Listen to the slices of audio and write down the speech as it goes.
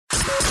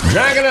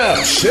Dragon Up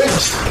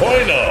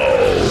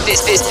 6.0.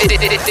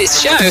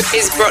 This show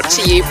is brought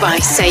to you by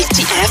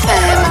Safety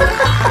FM.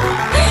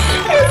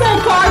 It's a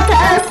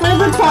podcast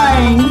with a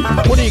twang.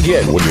 What do you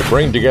get when you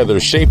bring together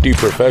safety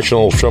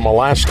professionals from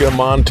Alaska,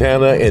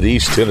 Montana, and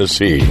East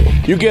Tennessee?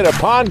 You get a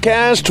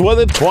podcast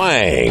with a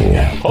twang.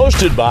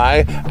 Hosted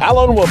by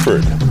Alan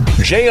Wooford,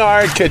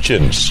 J.R.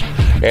 Kitchens,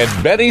 and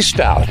Betty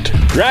Stout.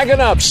 Dragon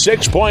Up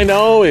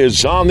 6.0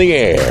 is on the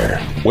air.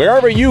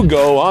 Wherever you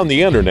go on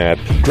the internet,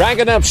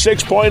 Dragon Up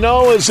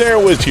 6.0 is there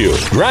with you.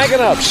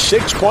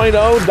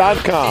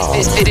 DragonUp6.0.com.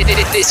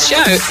 This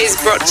show is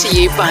brought to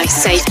you by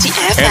Safety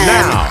FM. And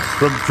now,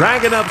 from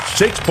Dragon Up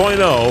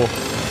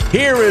 6.0,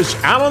 here is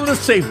Alan the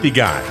Safety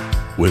Guy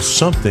with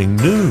something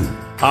new.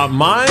 A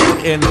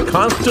mind in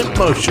constant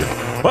motion.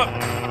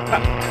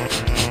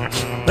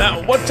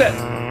 Now, what's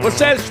that? What's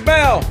that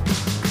smell?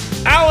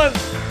 Alan,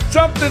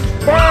 something's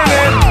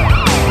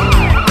burning.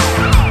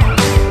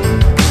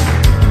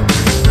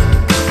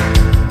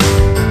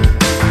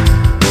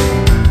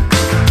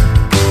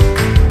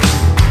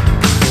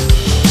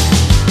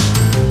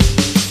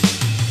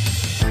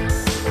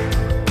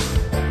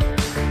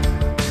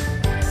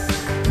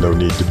 No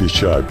need to be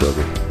shy,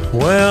 brother.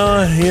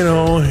 Well, you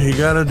know, you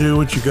got to do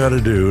what you got to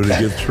do to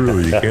get through.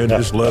 You can't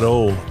just let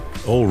old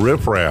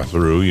riffraff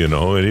through, you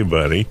know,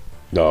 anybody.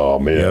 Oh,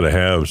 man. You got to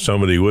have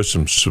somebody with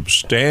some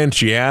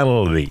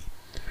substantiality.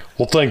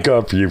 Well, thank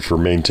God for you for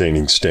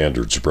maintaining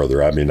standards,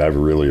 brother. I mean, I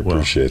really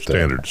appreciate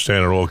that.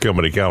 Standard Oil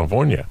Company,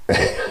 California.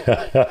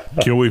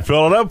 Can we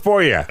fill it up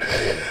for you?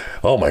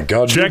 Oh, my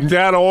God. Check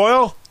that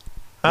oil?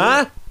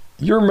 Huh?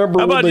 You remember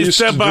How when about they you used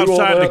to step do all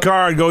outside the that?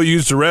 car and go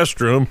use the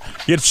restroom,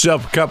 get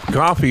yourself a cup of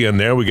coffee in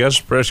there. We got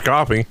some fresh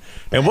coffee,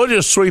 and we'll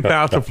just sweep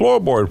out the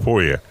floorboard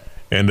for you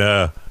and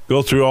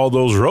go through all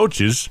those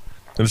roaches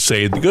and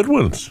save the good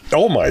ones.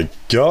 Oh, my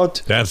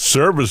God. That's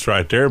service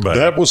right there, buddy.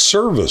 That was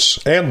service.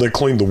 And they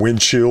cleaned the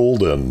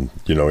windshield and,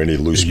 you know, any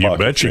loose You pocket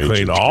bet you change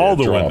cleaned that all had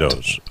the dropped.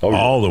 windows. Oh, yeah.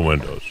 All the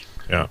windows.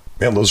 Yeah.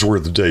 Man, those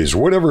were the days.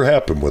 Whatever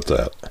happened with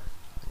that?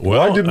 Well,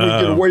 Why didn't we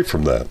get away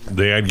from that?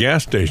 They had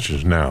gas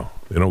stations now.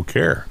 They don't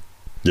care.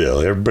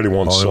 Yeah, everybody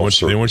wants self-service.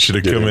 They want you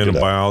to Get come in and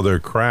out. buy all their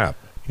crap.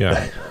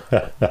 Yeah.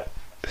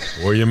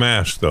 Wear your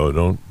mask, though.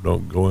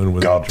 Don't go in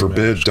with. God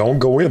forbid, don't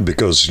go in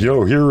because, you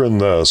know, here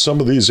in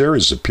some of these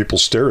areas that people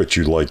stare at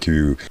you like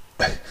you.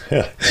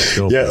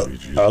 Yeah,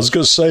 I was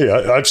going to say,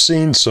 I've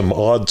seen some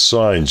odd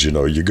signs. You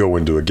know, you go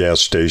into a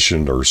gas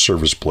station or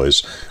service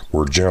place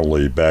where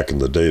generally back in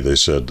the day they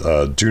said,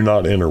 do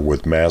not enter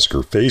with mask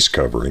or face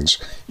coverings,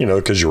 you know,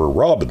 because you were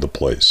robbing the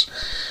place.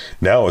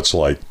 Now it's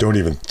like, don't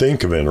even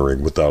think of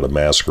entering without a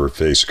mask or a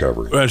face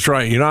covering. That's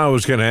right. You know, I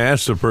was going to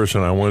ask the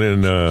person, I went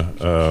in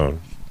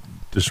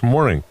this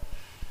morning,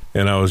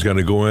 and I was going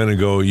to go in and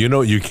go, you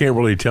know, you can't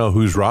really tell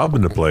who's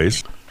robbing the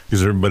place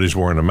because everybody's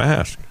wearing a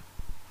mask.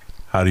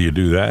 How do you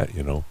do that,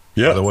 you know?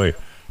 Yeah.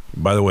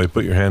 By the way,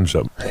 put your hands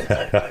up.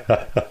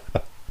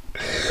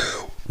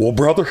 Well,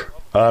 brother,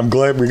 I'm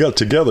glad we got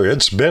together.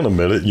 It's been a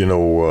minute, you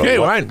know. Okay,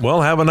 all right.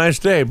 Well, have a nice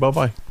day.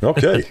 Bye-bye.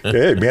 Okay.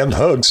 Hey, man,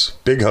 hugs.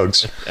 Big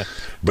hugs.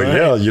 But,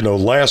 yeah, you know,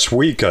 last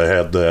week I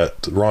had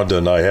that, Rhonda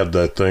and I had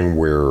that thing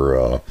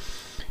where,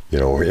 you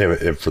know,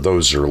 if for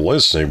those that are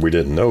listening, we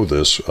didn't know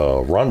this,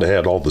 Rhonda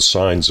had all the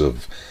signs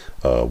of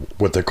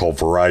what they call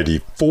variety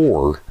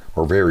 4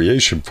 or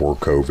variation 4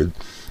 COVID,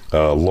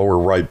 lower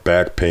right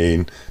back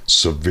pain,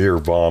 severe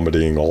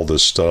vomiting, all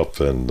this stuff.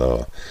 And,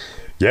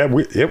 yeah,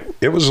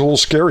 it was a little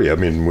scary. I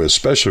mean,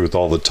 especially with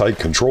all the tight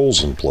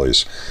controls in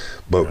place.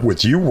 But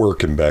with you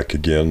working back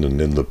again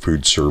and in the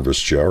food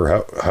service,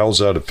 JR, how's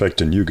that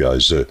affecting you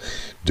guys? Do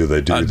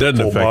they do the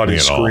full body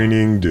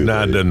screening?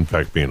 No, it doesn't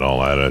affect me at all.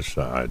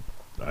 I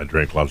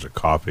drink lots of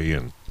coffee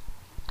and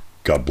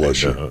God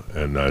bless you.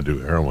 And I do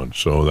heroin.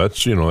 So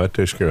that's, you know, that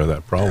takes care of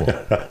that problem.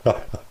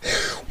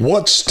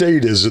 What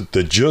state is it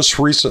that just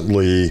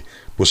recently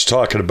was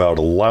talking about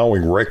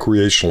allowing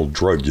recreational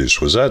drug use?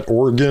 Was that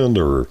Oregon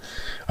or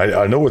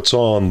I know it's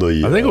on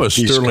the I think it was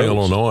East Sterling,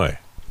 Coast. Illinois. I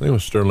think it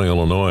was Sterling,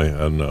 Illinois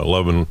on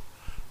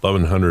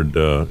 1100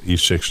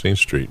 East 16th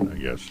Street, I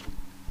guess.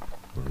 I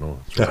don't know.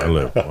 That's where I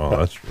live. Wow,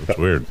 that's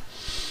weird.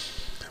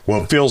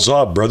 Well, it feels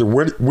odd, brother.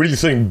 What do you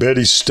think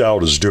Betty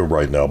Stout is doing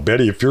right now?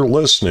 Betty, if you're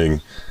listening,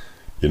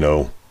 you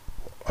know,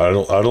 I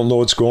don't know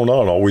what's going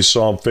on. All we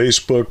saw on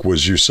Facebook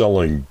was you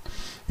selling,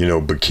 you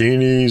know,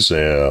 bikinis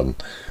and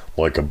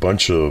like a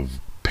bunch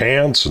of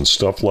pants and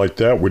stuff like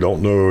that. We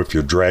don't know if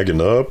you're dragging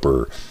up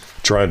or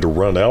trying to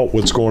run out.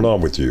 What's going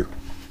on with you?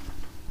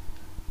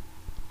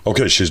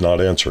 Okay, she's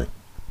not answering.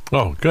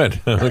 Oh, good.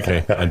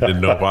 Okay. I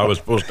didn't know if I was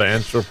supposed to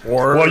answer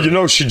for her. Well, you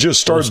know, she just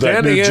started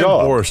that new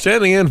job.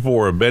 Standing in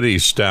for Betty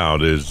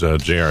Stout is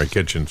J.R.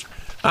 Kitchens.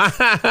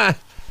 I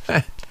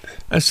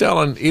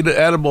sell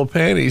edible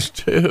panties,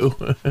 too.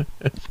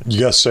 You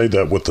got to say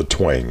that with the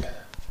twang.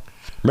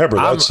 Remember,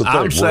 that's the thing.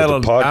 I'm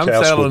selling, the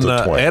podcast with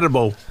the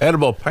twang.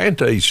 edible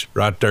panties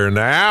right there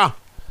now.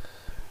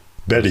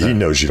 Betty, he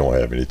knows you don't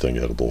have anything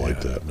edible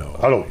like that. No,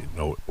 I don't.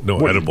 No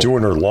What, edible. you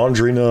doing her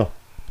laundry now?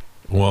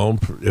 Well,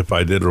 if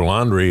I did her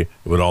laundry, it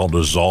would all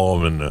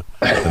dissolve in the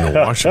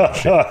washing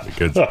machine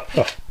because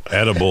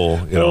edible.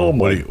 You know, Oh,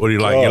 what do you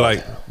like? You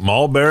like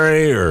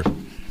mulberry or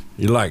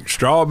you like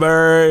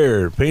strawberry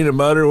or peanut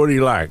butter? What do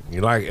you like?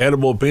 You like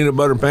edible peanut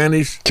butter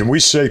panties? Can we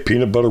say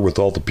peanut butter with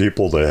all the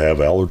people that have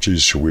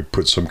allergies? Should we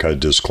put some kind of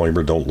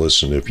disclaimer? Don't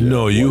listen if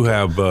you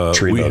have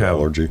tree nut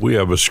allergy. We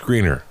have a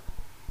screener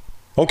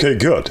Okay,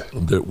 good.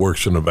 that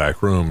works in the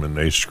back room, and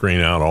they screen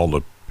out all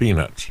the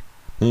peanuts,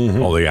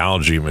 all the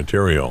algae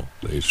material.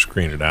 They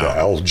screen it out. The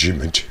algae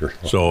material.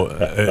 So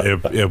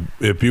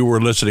if you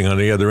were listening on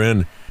the other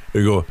end,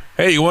 you go,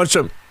 "Hey, you want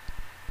some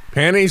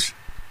panties?"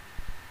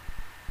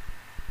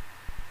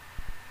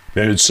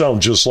 And it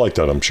sounds just like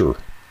that, I'm sure.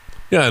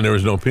 Yeah, and there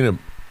was no peanut.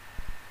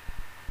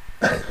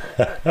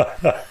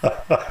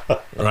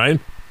 Right?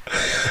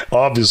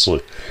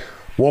 Obviously.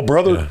 Well,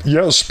 brother,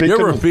 speaking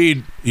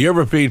You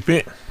ever feed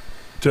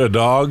to a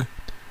dog?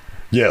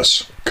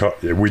 Yes,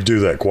 we do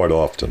that quite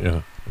often.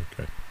 Yeah.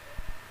 Okay.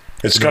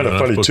 It's kind of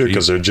funny too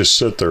because they just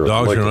sit there.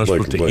 Dogs are not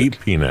supposed to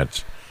eat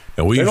peanuts,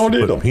 and we used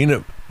to put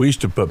We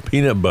used to put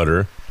peanut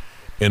butter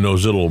in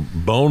those little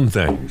bone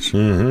things,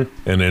 and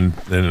then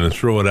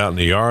throw it out in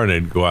the yard,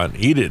 and they'd go out and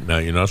eat it. Now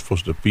you're not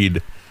supposed to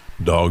feed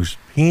dogs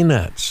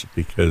peanuts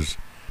because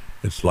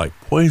it's like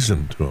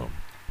poison to them.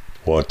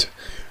 What?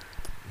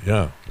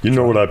 Yeah. You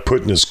know what I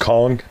put in his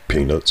Kong?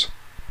 Peanuts.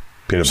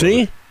 Peanut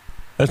See? butter.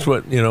 That's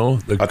what,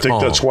 I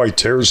think that's why he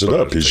tears it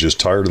up. He's just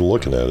tired of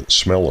looking at it,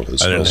 smelling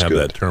it. I didn't have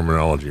that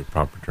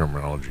proper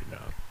terminology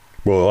down.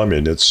 Well, I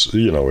mean, it's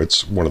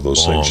it's one of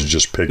those things you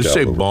just pick out. Did you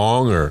say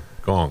bong or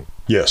gong?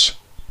 Yes.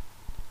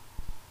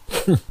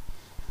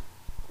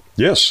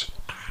 Yes.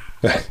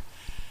 I'm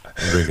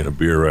drinking a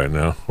beer right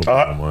now. Hope you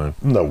don't mind.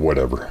 No,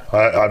 whatever.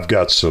 I've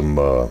got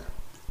some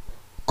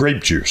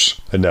grape juice,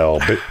 and now,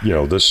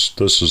 this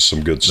is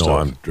some good stuff. No,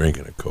 I'm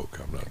drinking a Coke.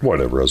 I'm not.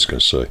 Whatever I was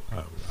going to say. I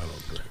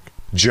don't drink.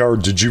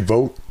 Jared, did you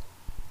vote?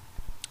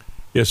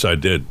 Yes, I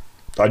did.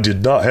 I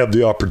did not have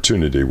the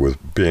opportunity with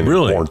being in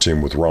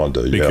quarantine with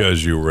Rhonda.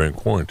 Because you were in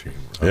quarantine.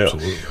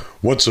 Absolutely. Yeah.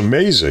 What's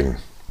amazing,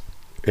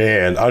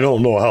 and I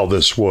don't know how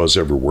this was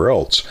everywhere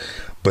else,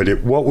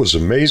 but what was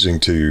amazing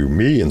to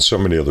me and so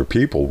many other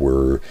people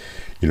were,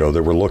 they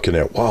were looking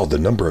at, wow, the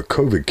number of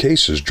COVID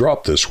cases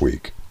dropped this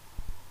week.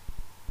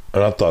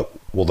 And I thought,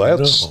 well,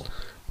 that's... No.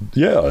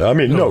 Yeah, I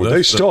mean,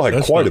 they still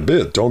had quite a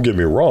bit. Don't get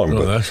me wrong. No,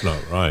 but that's not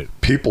right.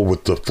 People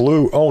with the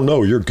flu, oh,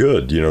 no, you're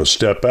good.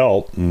 Step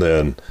out. And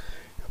then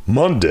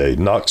Monday,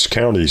 Knox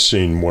County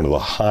seen one of the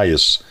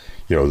highest,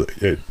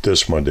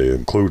 this Monday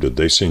included,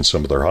 they seen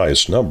some of their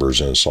highest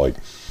numbers. And it's like,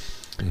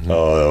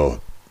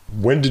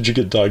 when did you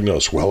get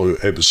diagnosed? Well,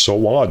 it was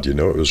so odd, it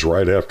was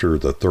right after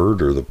the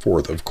 3rd or the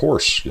 4th. Of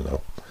course,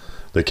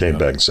 they came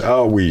back and said,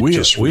 oh, we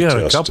had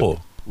a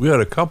couple. We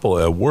had a couple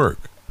at work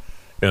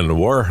in the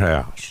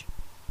warehouse.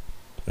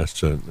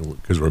 That's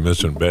because we're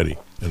missing Betty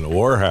in the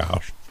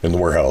warehouse. In the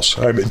warehouse.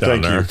 I mean,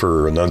 thank you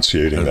for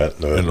enunciating that.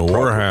 In the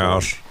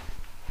warehouse,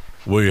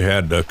 we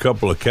had a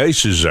couple of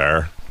cases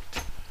there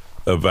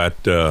of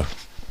that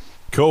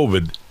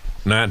COVID-19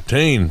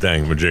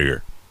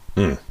 thingamajigger.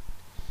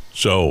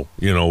 So,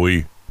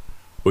 we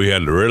had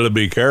to really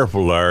be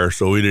careful there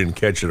so we didn't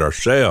catch it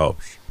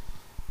ourselves.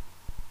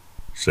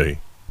 See?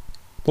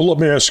 Well, let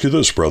me ask you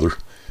this, brother.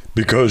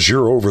 Because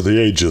you're over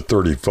the age of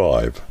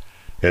 35,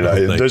 and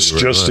this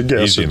is just a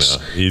guess.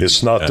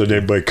 It's not that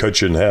anybody cut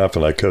you in half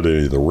and I cut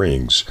any of the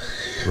rings.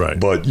 Right.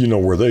 But,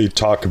 where they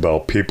talk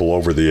about people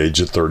over the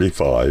age of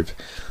 35,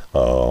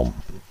 how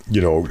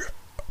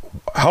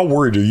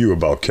worried are you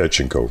about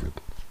catching COVID?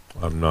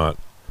 I'm not.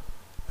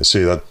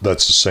 See,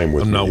 that's the same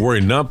with me. I'm not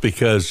worried, not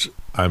because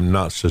I'm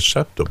not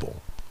susceptible.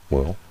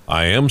 Well,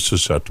 I am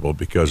susceptible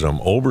because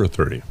I'm over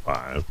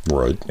 35.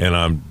 Right. And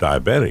I'm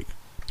diabetic.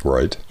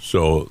 Right.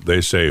 So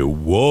they say,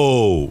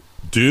 whoa,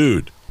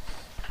 dude,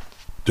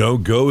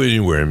 don't go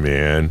anywhere,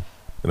 man.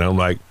 And I'm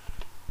like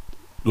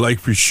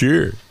for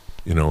sure,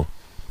 and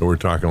we're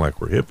talking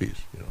like we're hippies,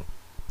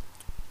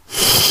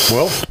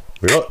 Well,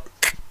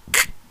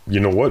 you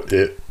know what?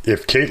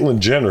 If Caitlyn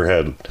Jenner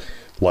had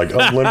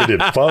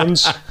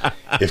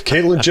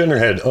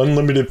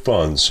unlimited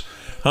funds,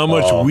 how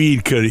much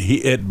weed could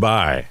it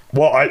buy?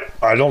 Well,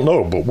 I don't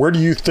know, but where do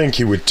you think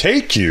he would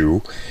take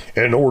you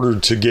in order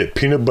to get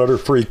peanut butter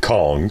free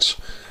Kongs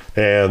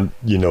and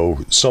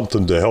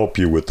something to help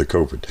you with the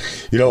COVID?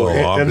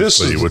 And this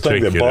is the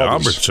thing that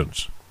bothers.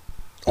 Albertsons.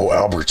 Oh,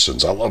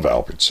 Albertsons! I love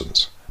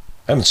Albertsons.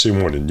 I haven't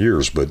seen one in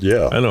years, but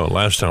yeah. I know.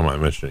 Last time I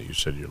mentioned it, you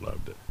said you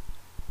loved it.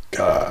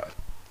 God,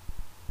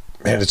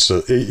 man, it's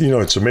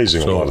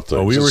amazing. A lot of things.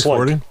 Are we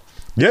recording?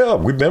 Yeah,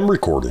 we've been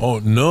recording. Oh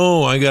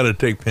no, I got to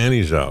take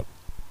panties out.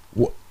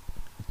 What?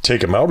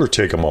 Take them out or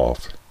take them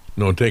off?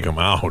 No, take them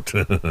out.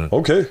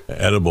 Okay.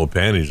 Edible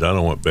panties. I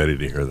don't want Betty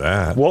to hear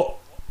that. Well,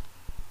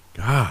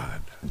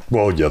 God.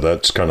 Well, yeah,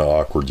 that's kind of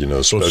awkward,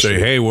 So say,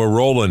 hey, we're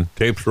rolling,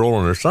 tape's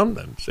rolling or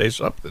something. Say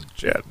something,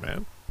 Chad,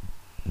 man.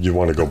 You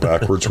want to go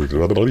backwards? You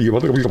don't get to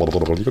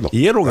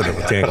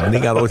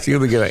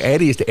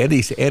Eddie's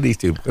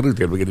to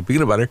we get the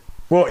peanut butter.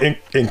 Well,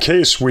 in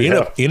case we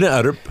have... Peanut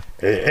butter.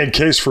 in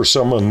case for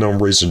some unknown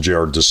reason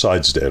Jared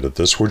decides to edit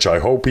this, which I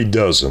hope he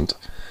doesn't,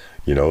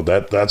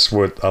 that's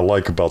what I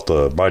like about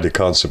the Mighty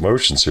Constant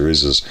Motion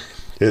series is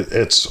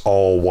it's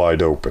all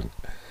wide open.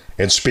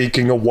 And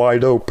speaking of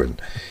wide open,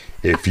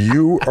 if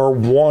you are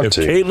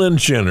wanting... If Caitlyn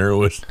Jenner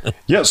was...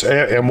 Yes,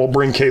 and we'll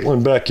bring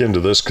Caitlyn back into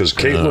this because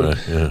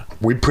Caitlyn,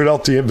 we put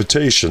out the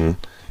invitation,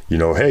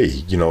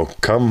 hey,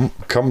 come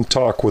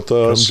talk with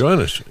us. Come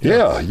join us.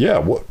 Yeah.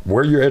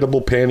 Wear your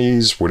edible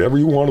panties, whatever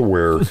you want to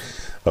wear.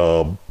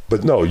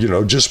 But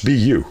no, just be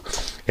you.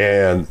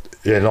 And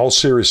in all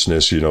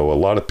seriousness, a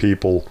lot of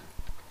people...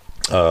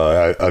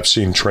 I've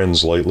seen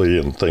trends lately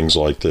and things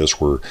like this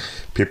where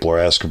people are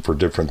asking for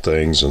different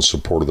things in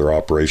support of their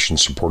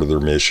operations, support of their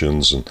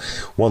missions. And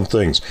one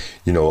thing,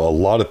 a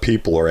lot of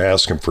people are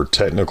asking for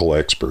technical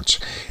experts.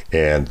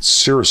 And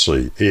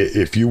seriously,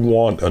 if you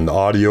want an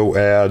audio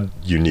ad,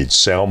 you need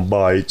sound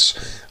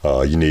bites,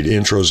 you need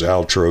intros,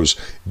 outros,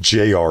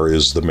 JR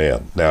is the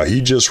man. Now,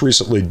 he just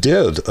recently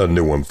did a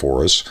new one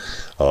for us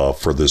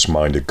for this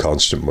Minded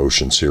Constant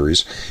Motion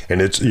series. And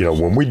it's,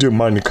 when we do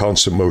Minded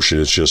Constant Motion,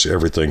 it's just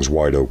everything's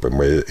wide open.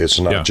 It's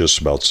not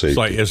just about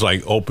safety. It's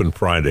like Open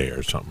Friday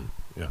or something.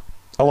 Yeah.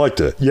 I like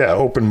that. Yeah,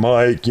 open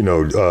mic,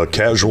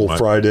 casual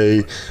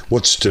Friday.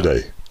 What's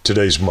today?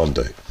 Today's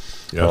Monday.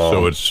 Yeah,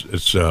 so it's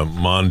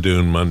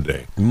Mondoon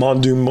Monday.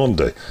 Mondoon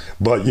Monday.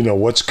 But,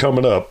 what's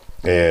coming up,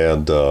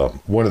 and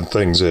one of the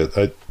things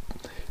that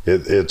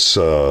it's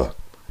a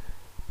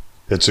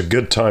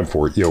good time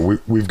for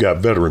it. We've got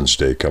Veterans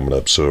Day coming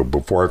up. So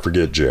before I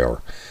forget, JR,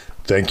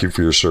 thank you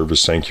for your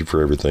service. Thank you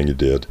for everything you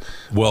did.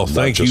 Well,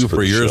 thank you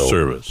for your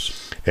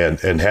service.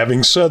 And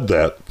having said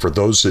that, for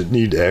those that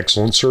need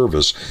excellent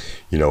service,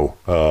 and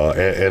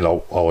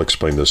I'll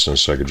explain this in a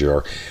second, JR.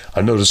 I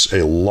notice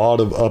a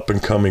lot of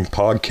up-and-coming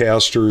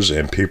podcasters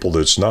and people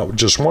that's not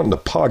just wanting to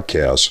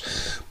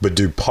podcast, but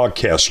do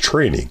podcast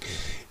training.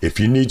 If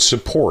you need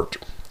support,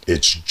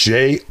 it's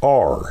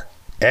JR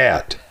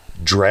at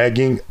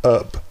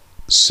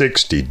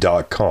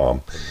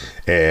draggingup60.com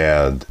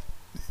and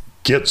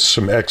get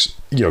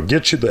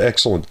get you the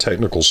excellent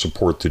technical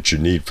support that you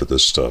need for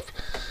this stuff.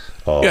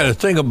 The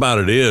thing about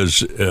it is,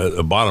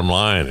 the bottom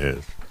line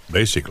is,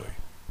 basically,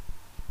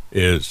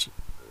 is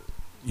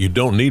you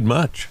don't need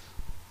much.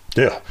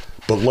 Yeah,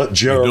 but let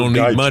Jared You don't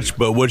guide need much, you.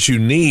 But what you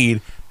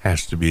need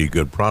has to be a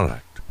good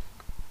product.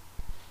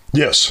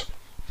 Yes.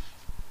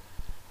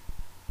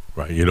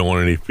 Right. You don't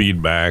want any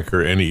feedback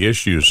or any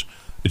issues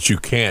that you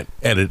can't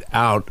edit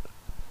out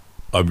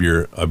of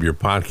your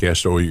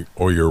podcast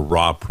or your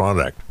raw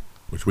product,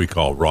 which we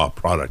call raw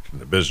product in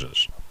the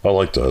business. I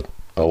like that.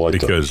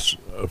 Because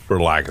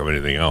for lack of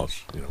anything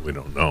else, we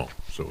don't know,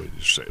 so we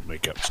just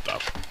make up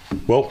stuff.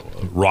 Well,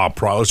 raw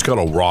product. It's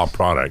called a raw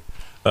product.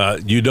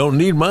 You don't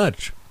need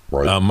much.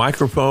 Right. A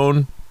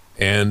microphone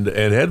and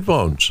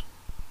headphones,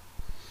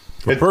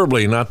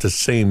 preferably not the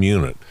same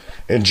unit.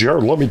 And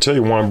Jared, let me tell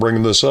you why I'm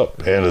bringing this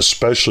up, and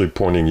especially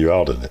pointing you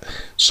out in it.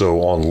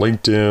 So on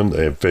LinkedIn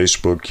and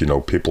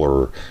Facebook, people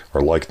are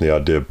liking the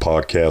idea of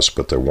podcasts,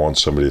 but they want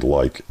somebody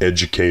to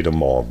educate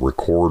them on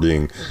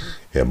recording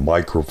and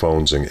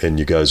microphones, and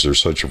you guys are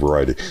such a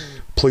variety.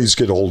 Please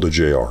get a hold of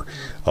JR.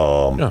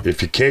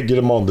 If you can't get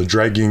him on the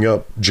Dragging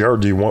Up,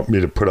 Jared, do you want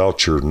me to put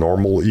out your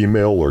normal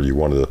email, or you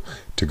want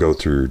to go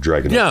through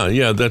Dragging Up?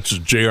 Yeah, that's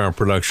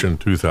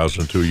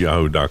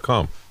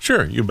jrproduction2002yahoo.com.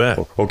 Sure, you bet.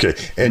 Okay,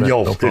 and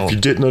y'all, if you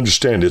didn't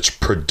understand, it's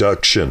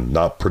production,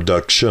 not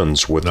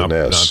productions with an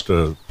S.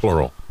 Not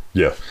plural.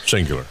 Yeah.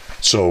 Singular.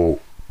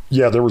 So,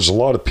 yeah, there was a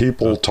lot of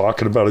people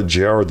talking about it,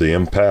 JR, the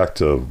impact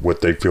of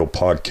what they feel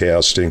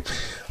podcasting.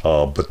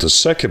 But the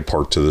second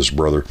part to this,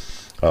 brother,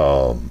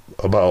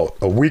 about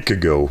a week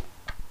ago,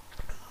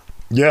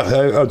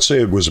 I'd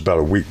say it was about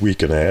a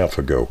week and a half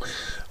ago,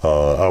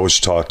 I was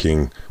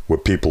talking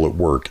with people at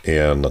work,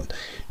 and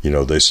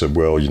they said,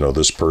 well,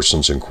 this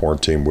person's in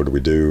quarantine, what do we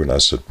do? And I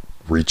said,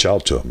 reach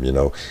out to them,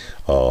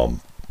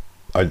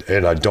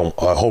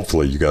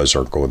 hopefully you guys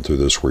aren't going through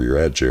this where you're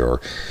at, JR,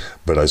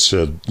 but I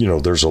said,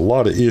 there's a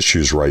lot of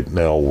issues right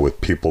now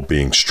with people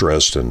being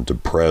stressed and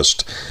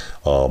depressed.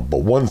 But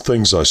one of the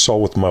things I saw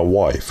with my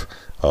wife,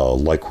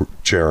 like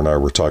JR and I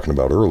were talking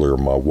about earlier,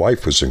 my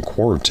wife was in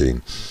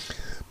quarantine,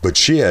 but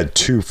she had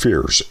two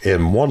fears,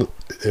 and one of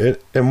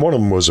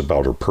them was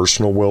about her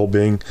personal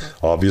well-being,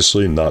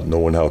 obviously not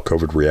knowing how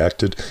COVID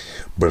reacted,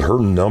 but her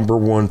number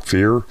one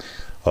fear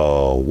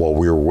while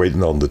we were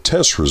waiting on the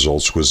test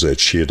results was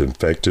that she had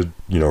infected,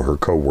 her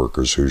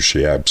coworkers, who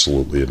she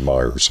absolutely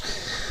admires,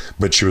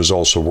 but she was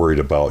also worried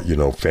about,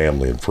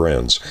 family and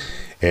friends.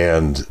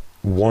 And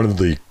one of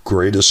the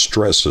greatest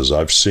stresses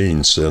I've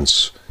seen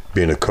since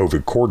being a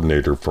COVID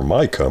coordinator for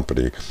my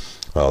company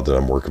that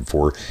I'm working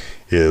for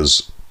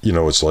is,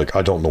 it's like,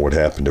 I don't know what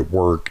happened at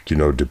work.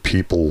 Do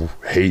people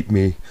hate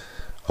me?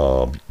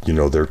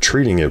 They're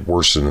treating it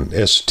worse than an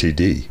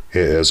STD,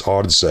 as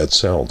odd as that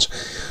sounds.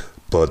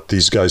 But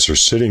these guys are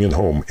sitting at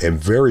home, and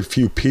very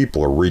few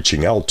people are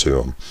reaching out to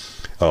them.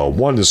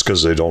 One is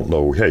because they don't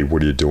know, hey,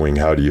 what are you doing?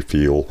 How do you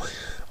feel?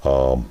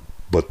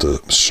 but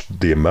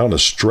the amount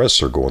of stress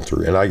they're going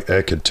through, and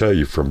I can tell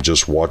you from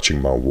just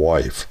watching my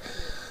wife,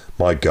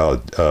 my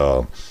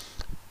God,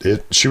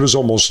 she was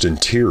almost in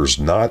tears,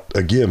 not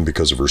again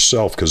because of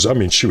herself, because I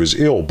mean she was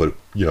ill, but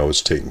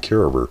it's taking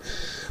care of her,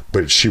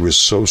 but she was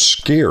so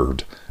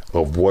scared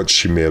of what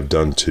she may have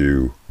done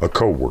to a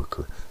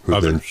coworker who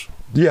Others.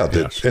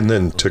 Yes. And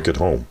then took it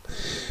home.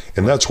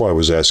 And that's why I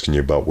was asking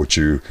you about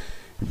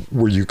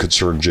were you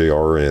concerned,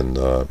 JR, and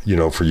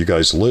for you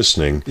guys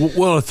listening.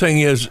 Well, the thing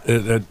is,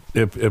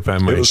 if I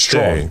may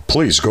say,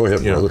 please go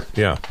ahead, brother.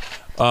 Yeah.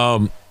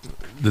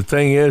 The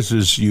thing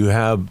is you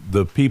have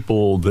the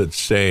people that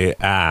say,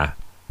 I'm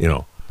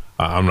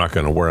not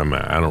going to wear a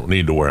mask. I don't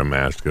need to wear a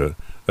mask.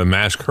 The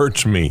mask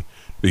hurts me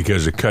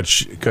because it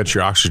cuts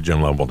your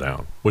oxygen level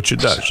down, which it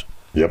does.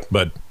 Yep.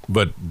 But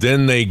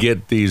then they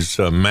get these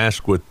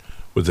masks with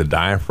the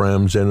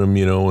diaphragms in them,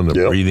 and the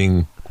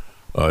breathing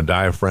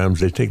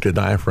diaphragms. They take the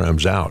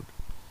diaphragms out.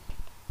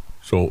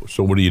 So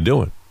what are you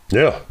doing?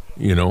 Yeah.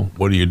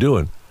 What are you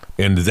doing?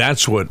 And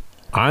that's what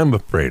I'm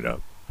afraid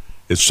of.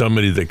 It's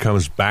somebody that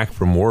comes back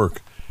from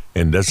work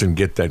and doesn't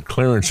get that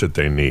clearance that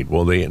they need.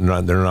 Well, they're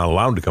not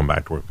allowed to come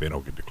back to work if they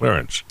don't get the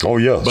clearance. Oh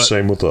yeah,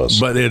 same with us.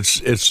 But it's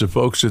the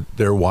folks that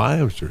their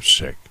wives are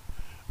sick.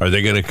 Are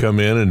they going to come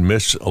in and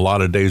miss a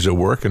lot of days of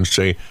work and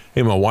say,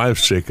 "Hey, my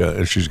wife's sick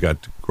and she's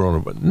got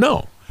coronavirus"?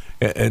 No,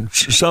 and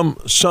some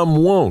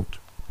won't.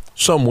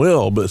 Some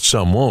will, but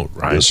some won't.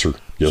 Right? Yes, sir.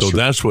 Yes, so sir.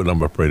 that's what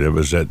I'm afraid of,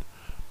 is that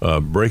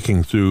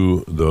breaking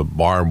through the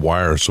barbed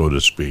wire, so to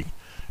speak,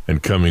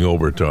 and coming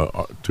over to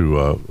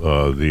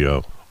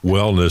the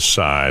wellness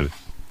side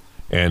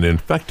and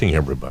infecting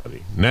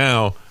everybody.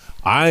 Now,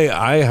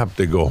 I have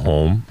to go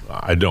home.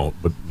 I don't,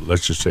 but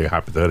let's just say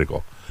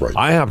hypothetical. Right.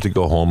 I have to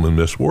go home and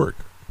miss work.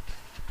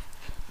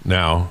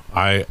 Now,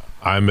 I'm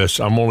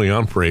only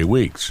on for 8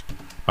 weeks.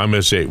 I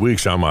miss 8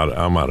 weeks, I'm out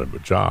of a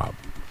job.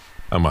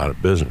 I'm out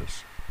of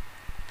business.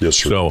 Yes,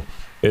 sir. So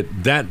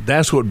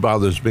that's what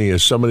bothers me,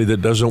 is somebody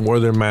that doesn't wear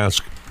their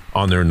mask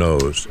on their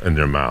nose and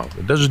their mouth.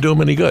 It doesn't do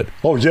them any good.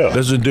 Oh yeah. It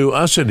doesn't do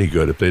us any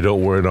good if they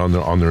don't wear it on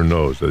their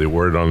nose, or they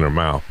wear it on their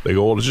mouth. They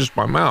go, "Well, it's just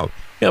my mouth."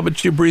 Yeah,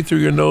 but you breathe through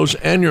your nose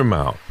and your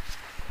mouth.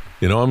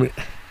 I mean,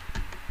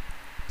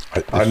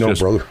 I know,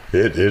 brother.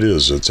 It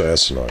is. It's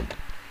asinine.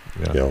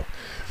 Yeah.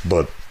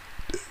 But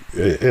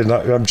and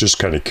I'm just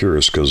kind of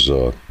curious because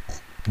I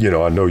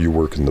know you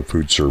work in the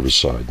food service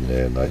side,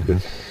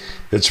 and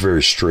it's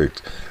very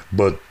strict.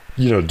 But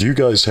do you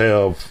guys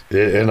have,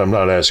 and I'm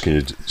not asking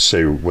you to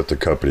say what the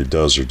company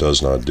does or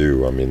does not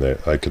do. I mean,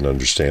 I can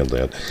understand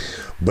that.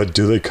 But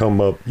do they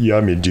come up, do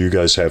you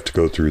guys have to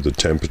go through the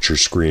temperature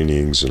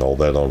screenings and all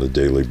that on a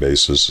daily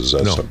basis? Is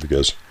that something you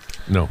guys?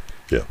 No.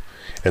 Yeah.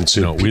 And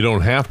so no, we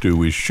don't have to.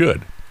 We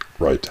should.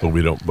 Right. But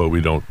we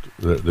don't.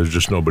 There's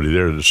just nobody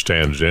there that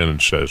stands in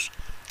and says,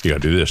 "You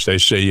got to do this." They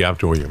say you have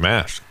to wear your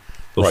mask.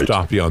 They'll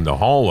stop you on the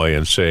hallway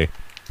and say,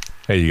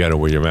 "Hey, you got to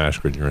wear your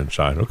mask when you're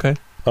inside." Okay.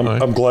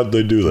 I'm glad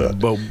they do that.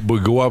 But we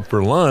go up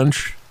for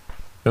lunch,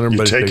 and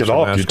everybody you take takes it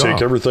off. mask You take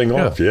off. everything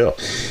off. Yeah.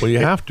 Well, you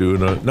have to.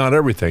 Not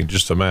everything,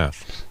 just the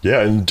mask.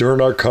 Yeah, and during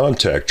our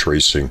contact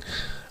tracing,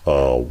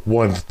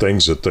 one of the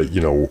things that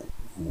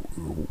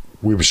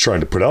we was trying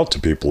to put out to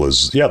people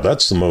is,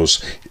 that's the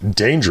most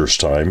dangerous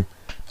time.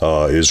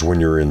 Is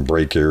when you're in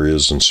break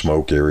areas and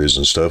smoke areas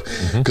and stuff,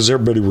 because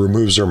everybody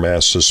removes their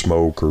masks to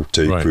smoke or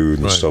take food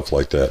and stuff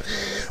like that.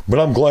 But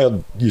I'm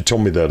glad you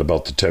told me that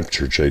about the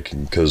temperature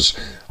checking, because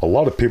a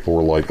lot of people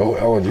were like, "Oh,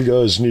 Alan, you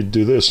guys need to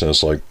do this," and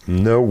it's like,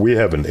 no, we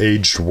have an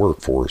aged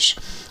workforce,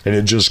 and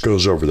it just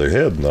goes over their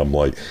head. And I'm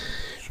like,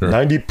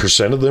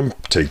 90% of them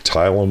take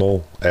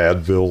Tylenol,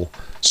 Advil,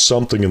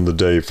 something in the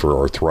day for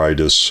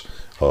arthritis,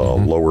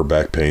 lower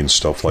back pain,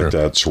 stuff like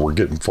that. So we're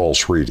getting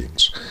false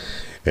readings.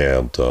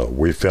 And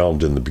we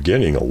found in the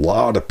beginning a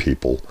lot of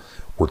people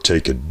were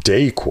taking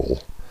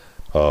Dayquil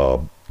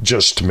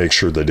just to make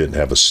sure they didn't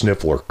have a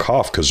sniffle or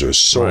cough, because they were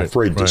so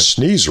afraid to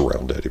sneeze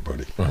around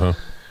anybody.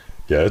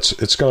 Yeah,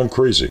 it's gone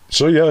crazy.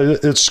 So yeah,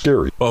 it's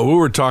scary. Well, we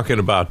were talking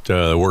about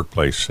the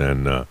workplace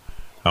and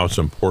how it's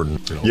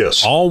important.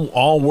 Yes.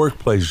 All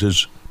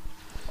workplaces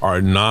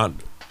are not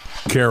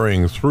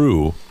carrying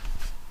through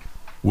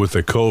with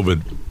the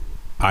COVID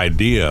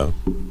idea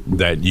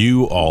that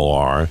you all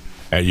are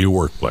at your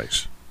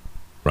workplace.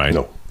 Right?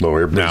 No,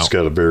 everybody's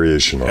got a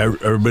variation on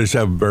it. Everybody's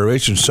have a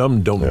variation.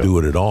 Some don't do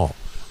it at all.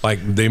 Like,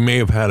 they may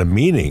have had a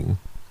meeting,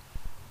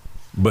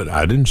 but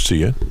I didn't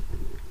see it.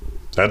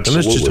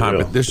 Absolutely.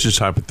 And this is just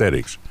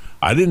hypothetics.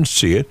 I didn't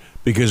see it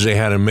because they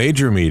had a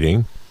major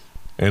meeting,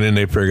 and then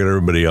they figured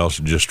everybody else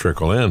would just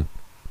trickle in.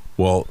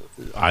 Well,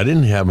 I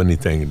didn't have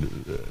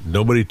anything.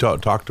 Nobody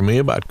talked to me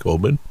about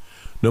COVID.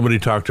 Nobody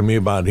talked to me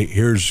about,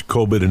 here's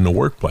COVID in the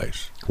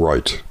workplace.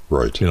 Right.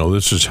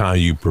 This is how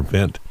you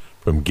prevent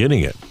from getting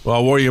it.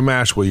 Well, wear your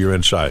mask while you're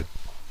inside.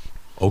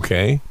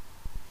 Okay.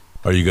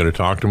 Are you going to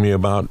talk to me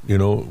about,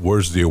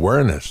 where's the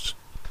awareness,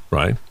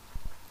 right?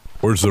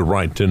 Where's the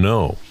right to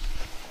know?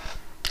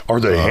 Are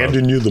they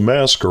handing you the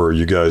mask, or are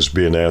you guys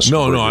being asked to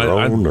bring your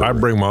own? I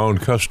bring my own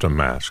custom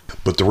mask.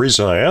 But the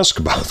reason I ask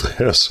about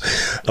this,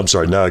 I'm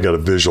sorry, now I got a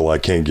visual I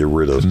can't get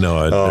rid of.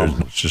 No,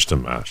 it's just a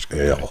mask.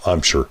 Yeah,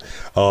 I'm sure.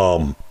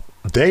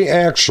 They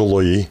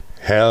actually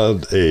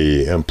had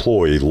a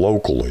employee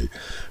locally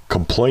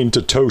complain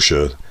to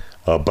Tosha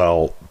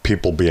about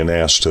people being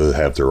asked to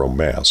have their own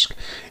mask.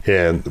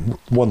 And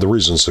one of the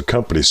reasons the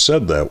company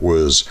said that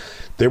was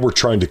they were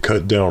trying to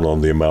cut down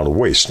on the amount of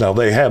waste. Now,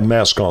 they have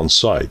masks on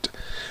site,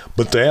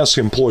 but they asked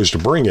employees to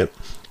bring it.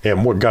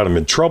 And what got them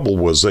in trouble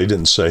was they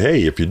didn't say,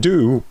 hey, if you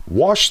do,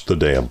 wash the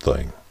damn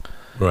thing.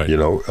 Right.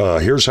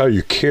 Here's how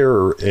you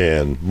care.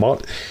 And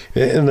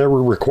they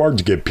were required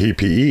to get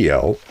PPE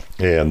out.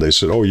 And they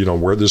said,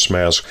 wear this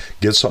mask,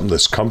 get something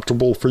that's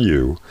comfortable for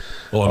you.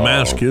 Well, a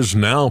mask is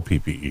now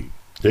PPE.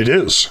 It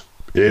is.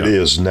 It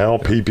is now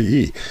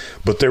PPE.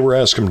 But they were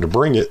asking them to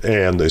bring it,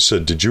 and they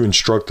said, did you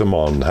instruct them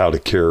on how to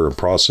care and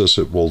process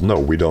it? Well, no,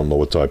 we don't know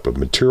what type of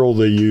material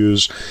they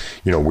use.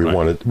 We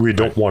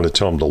don't want to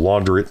tell them to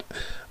launder it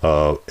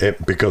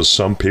because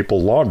some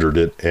people laundered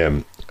it,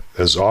 and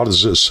as odd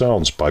as this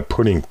sounds, by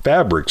putting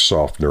fabric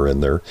softener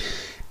in there,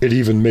 it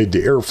even made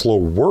the airflow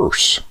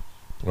worse.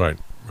 Right,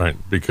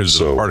 because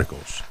of the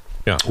particles.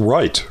 Yeah.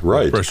 Right.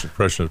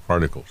 Pressure of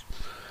particles.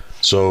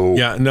 So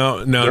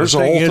now there's the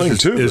a thing whole thing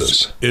to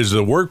this. Is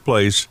the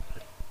workplace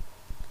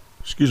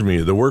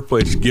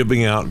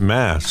giving out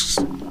masks?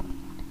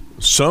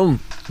 Some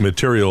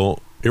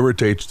material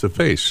irritates the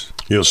face.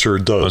 Yes, sir,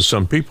 it does. On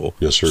some people.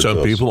 Yes, sir, it some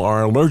does. people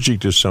are allergic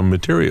to some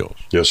materials.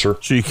 Yes, sir.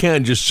 So you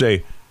can't just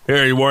say,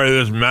 here, you wear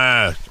this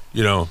mask.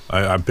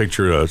 I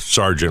picture a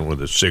sergeant with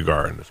a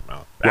cigar in his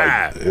mouth.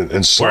 Right.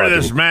 And wear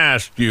this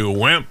mask, you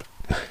wimp.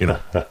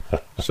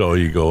 So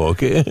you go,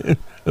 okay,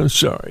 I'm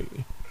sorry.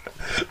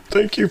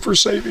 Thank you for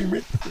saving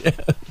me. Yeah.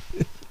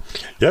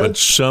 But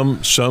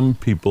some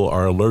people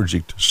are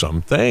allergic to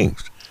some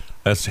things.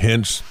 That's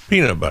hence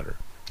peanut butter.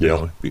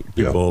 Yeah.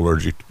 People are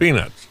allergic to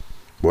peanuts.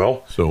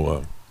 Well,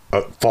 so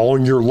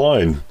following your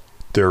line,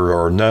 there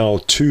are now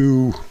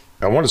two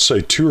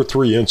or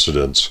three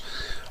incidents.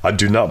 I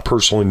do not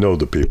personally know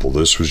the people.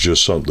 This was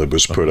just something that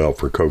was put out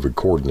for COVID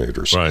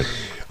coordinators. Right.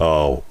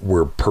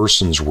 Where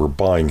persons were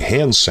buying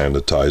hand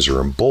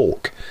sanitizer in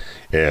bulk,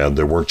 and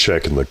they weren't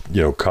checking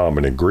the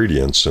common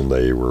ingredients, and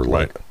they were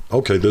like,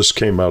 okay, this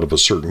came out of a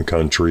certain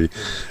country.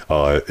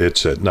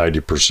 It's at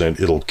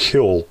 90%. It'll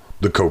kill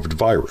the COVID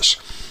virus.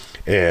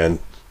 And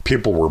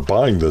people were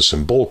buying this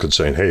in bulk and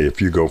saying, hey,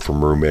 if you go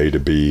from room A to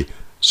B,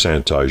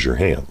 sanitize your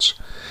hands.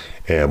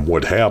 And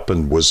what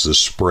happened was the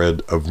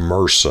spread of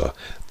MRSA.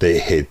 They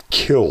had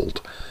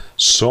killed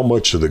so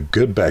much of the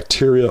good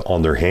bacteria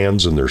on their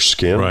hands and their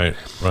skin, right,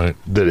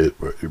 that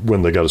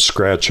when they got a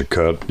scratch, a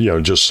cut,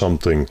 just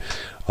something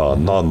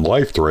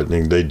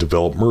non-life-threatening, they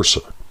developed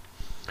MRSA.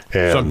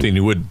 And something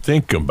you wouldn't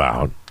think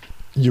about.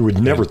 You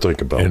would never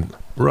think about.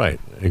 Right,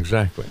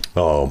 exactly.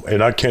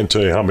 And I can't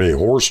tell you how many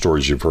horror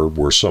stories you've heard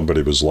where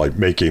somebody was like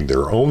making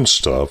their own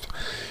stuff.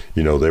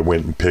 They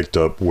went and picked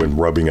up when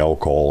rubbing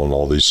alcohol and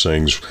all these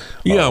things.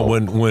 Yeah,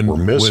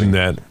 when missing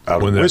that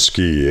out of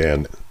whiskey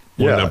and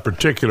when that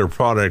particular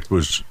product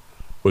was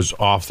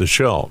off the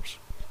shelves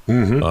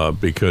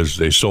because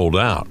they sold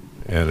out,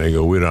 and they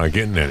go, we're not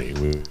getting any.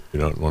 We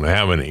don't want to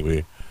have any.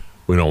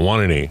 We don't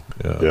want any.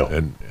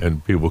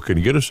 And people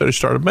couldn't get it, so they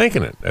started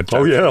making it. That's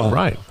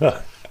right.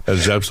 That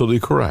is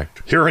absolutely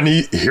correct. Here in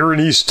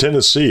East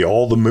Tennessee,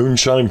 all the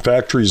moonshine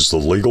factories, the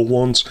legal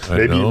ones,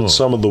 maybe even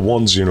some of the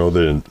ones,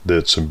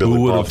 that's in Billy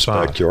Bob's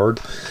backyard.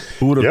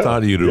 Who would have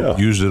thought you'd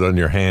use it on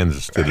your hands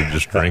instead of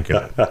just drinking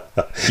it?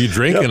 You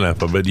drink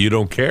enough of it, you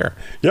don't care.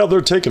 Yeah, they're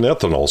taking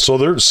ethanol, so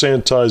they're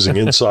sanitizing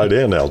inside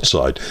and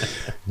outside.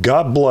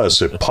 God bless.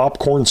 If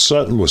Popcorn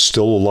Sutton was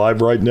still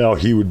alive right now,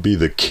 he would be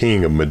the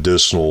king of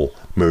medicinal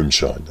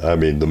moonshine. I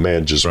mean, the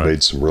man just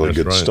made some really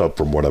good stuff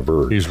from what I've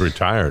heard. He's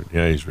retired.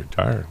 Yeah, he's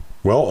retired.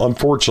 Well,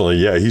 unfortunately,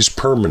 he's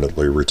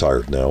permanently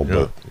retired now,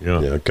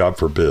 but God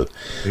forbid.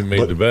 He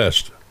made the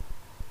best.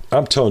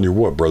 I'm telling you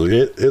what, brother,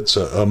 it's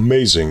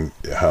amazing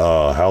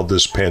how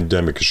this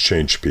pandemic has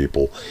changed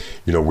people.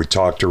 We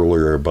talked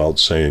earlier about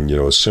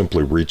saying,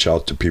 simply reach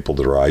out to people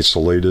that are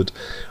isolated.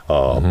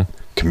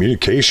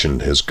 Communication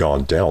has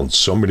gone down.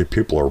 So many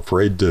people are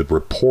afraid to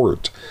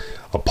report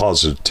a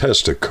positive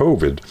test of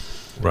COVID.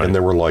 Right. And they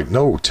were like,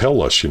 no,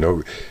 tell us,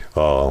 in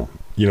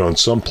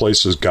some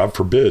places, God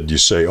forbid, you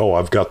say, oh,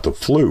 I've got the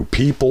flu.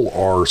 People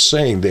are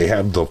saying they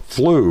have the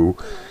flu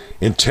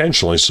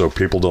intentionally so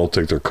people don't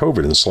think they're COVID.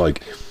 And it's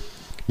like,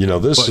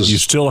 but you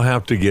still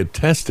have to get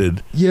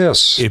tested.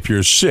 Yes. If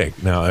you're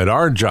sick. Now, at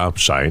our job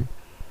site,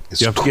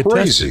 you have to get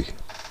tested.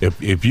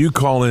 If you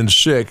call in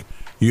sick,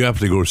 you have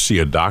to go see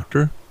a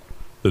doctor.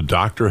 The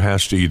doctor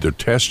has to either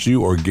test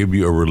you or give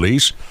you a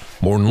release.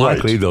 More than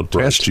likely, they'll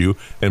test you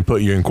and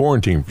put you in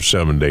quarantine for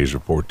 7 days or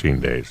 14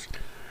 days,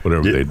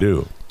 whatever they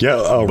do.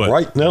 Yeah,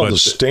 right now the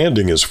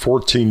standing is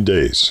 14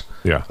 days.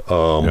 Yeah.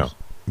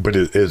 But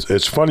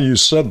it's funny you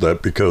said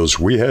that because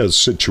we had a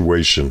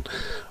situation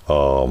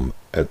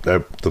at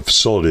the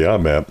facility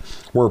I'm at,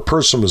 where a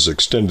person was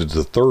extended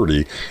to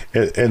 30,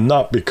 and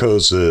not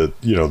because there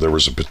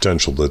was a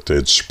potential that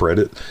they'd spread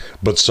it,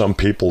 but some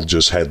people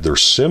just had their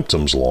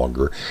symptoms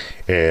longer,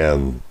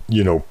 and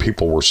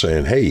people were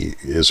saying, "Hey,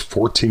 is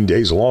 14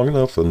 days long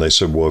enough?" And they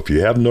said, "Well, if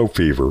you have no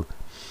fever,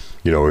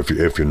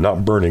 if you're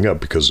not burning up,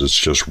 because it's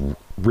just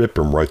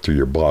ripping right through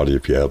your body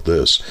if you have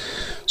this."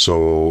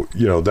 So,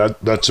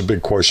 that's a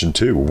big question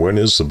too. When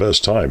is the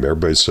best time?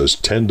 Everybody says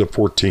 10 to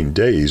 14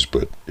 days,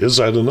 but is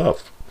that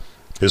enough?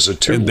 Is it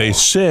too long? They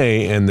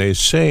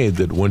say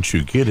that once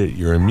you get it,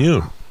 you're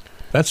immune.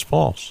 That's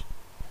false.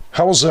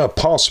 How is that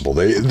possible?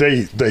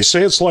 They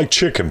say it's like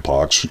chicken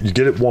pox. You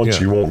get it once,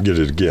 you won't get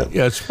it again.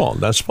 Yeah, it's false.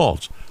 That's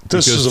false.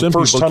 This is the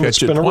first time it's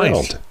been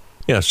around.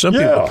 Yeah, some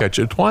people catch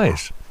it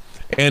twice.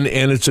 And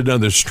it's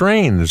another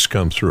strain that's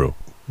come through.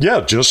 Yeah,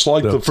 just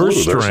like the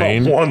first flu.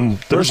 strain.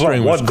 There's not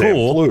one was damn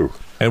cool, flu.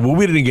 and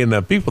we didn't get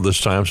enough people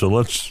this time. So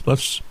let's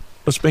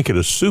make it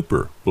a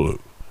super flu.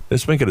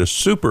 Let's make it a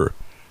super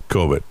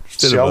COVID.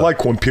 See, I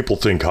like when people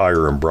think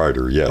higher and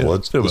brighter. Yeah,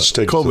 let's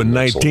take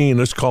COVID-19.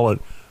 Let's call it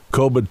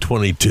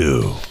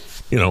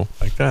COVID-22.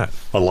 Like that.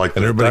 I like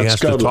that. And everybody has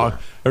to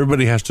talk.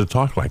 Everybody has to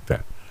talk like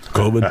that.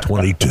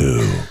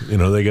 COVID-22.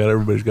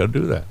 Everybody's got to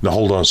do that. Now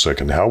hold on a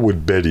second. How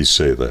would Betty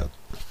say that?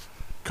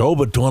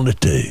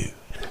 COVID-22.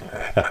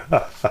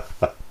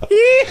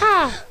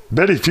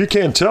 Betty, if you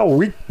can't tell,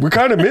 we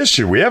kind of miss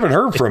you. We haven't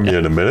heard from you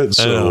in a minute.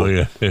 So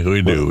yeah,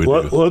 we do.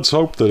 Let's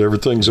hope that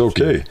everything's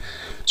okay.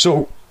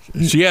 So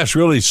she asks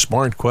really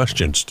smart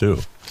questions too.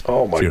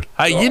 Oh my God.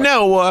 Hey, you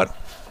know what?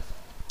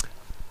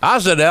 I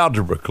was at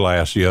algebra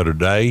class the other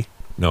day.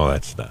 No,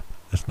 that's not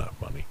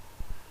funny.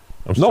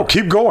 No,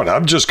 keep going.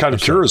 I'm just kind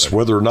of curious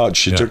whether or not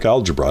she took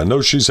algebra. I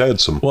know she's had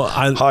some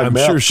high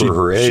math for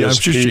her ASP. I'm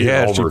sure she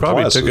has. She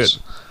probably took it.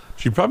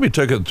 She probably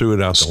took it and through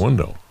it out the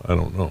window. I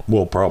don't know.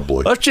 Well,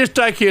 probably. Let's just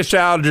take this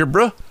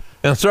algebra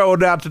and throw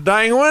it out the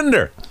dang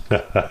window.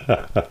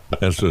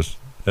 That's just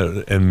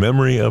in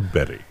memory of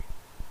Betty.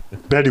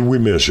 Betty, we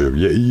miss you.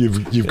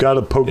 You've got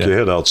to poke your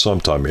head out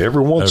sometime.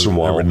 Every once in a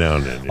while, every now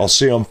and then, I'll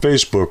see on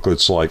Facebook,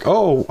 it's like,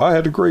 oh, I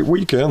had a great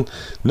weekend.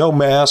 No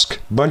mask,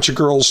 bunch of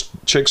girls,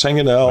 chicks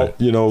hanging out.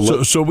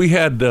 Right. So we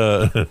had,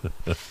 not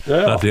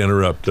to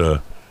interrupt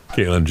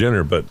Caitlyn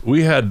Jenner, but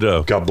we had.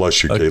 God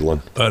bless you,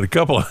 Caitlyn.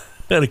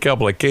 Had a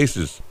couple of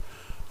cases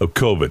of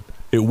COVID.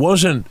 It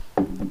wasn't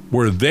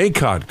where they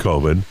caught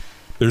COVID;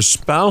 their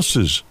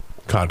spouses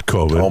caught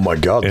COVID. Oh my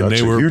God,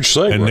 that's a huge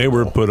thing. And they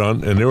were put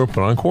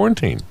on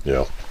quarantine.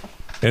 Yeah.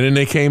 And then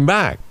they came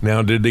back.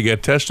 Now, did they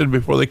get tested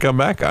before they come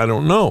back? I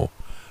don't know.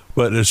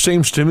 But it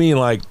seems to me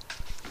like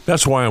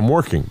that's why I'm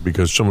working,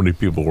 because so many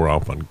people were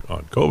off on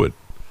COVID.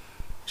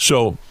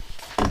 So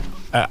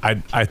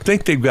I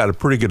think they've got a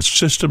pretty good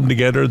system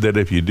together that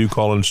if you do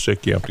call in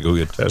sick, you have to go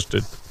get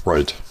tested.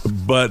 Right.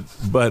 But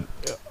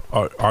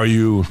are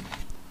you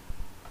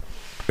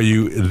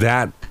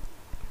that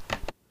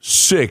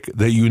sick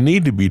that you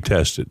need to be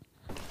tested?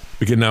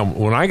 Because now,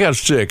 when I got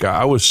sick,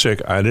 I was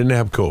sick. I didn't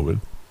have COVID.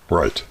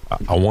 Right.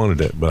 I wanted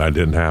it, but I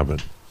didn't have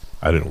it.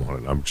 I didn't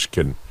want it. I'm just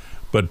kidding.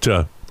 But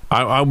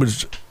I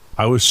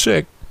was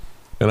sick,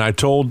 and I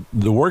told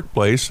the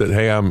workplace that,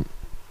 hey, I'm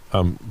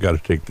got to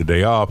take the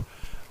day off.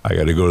 I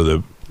got to go to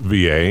the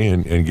VA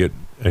and get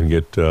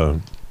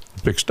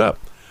fixed up.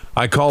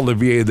 I called the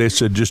VA. They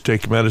said, just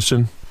take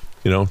medicine,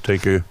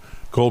 take a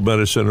cold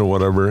medicine or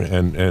whatever,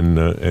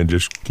 and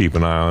just keep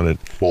an eye on it.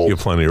 Get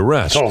plenty of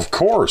rest. Oh, of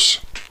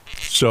course.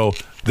 So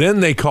then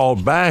they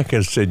called back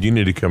and said, you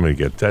need to come and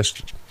get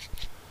tested.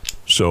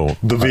 So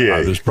the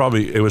VA. It was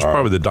probably the VA. It was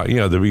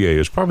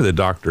probably the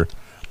doctor,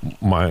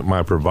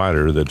 my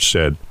provider, that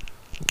said,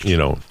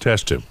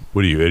 test him.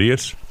 What are you,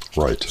 idiots?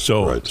 Right.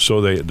 So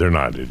they're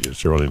not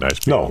idiots. They're really nice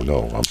people.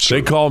 No, I'm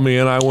sure. They called me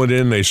in. I went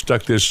in. They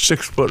stuck this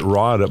 6-foot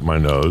rod up my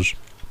nose,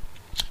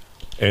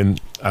 and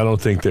I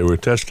don't think they were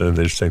testing.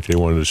 They just think they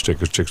wanted to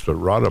stick a 6-foot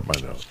rod up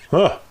my nose.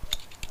 Huh?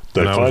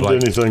 They find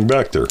anything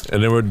back there?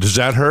 And they were, does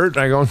that hurt?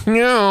 And I go,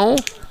 no.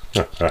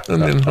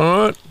 And then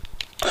what?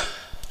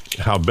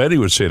 How Betty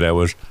would say that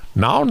was,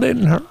 no, it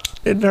didn't hurt.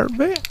 It didn't hurt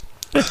bad.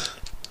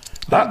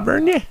 That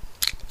burn you.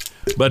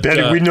 But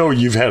Betty, we know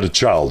you've had a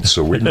child,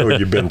 so we know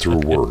you've been through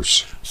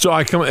worse. So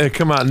I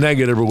come out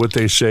negative, but what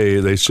they say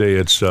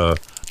it's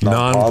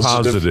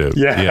non-positive.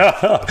 Yeah.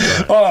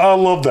 I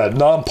love that,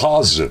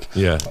 non-positive.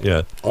 Yeah.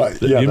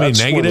 You mean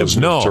negative?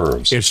 No,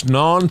 terms. It's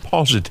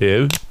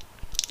non-positive.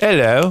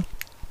 Hello.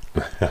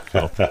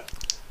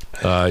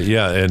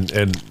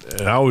 And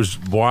I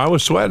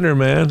was sweating her,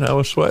 man. I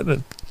was sweating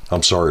it.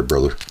 I'm sorry,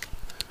 brother.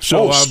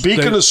 So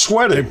speaking of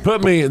sweating,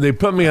 they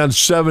put me on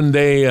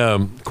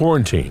 7-day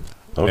quarantine.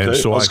 Okay. And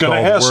so I was going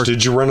to ask,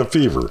 did you run a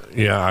fever?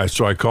 Yeah.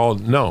 So I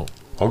called. No.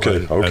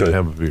 Okay. I didn't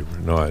have a fever.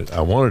 No,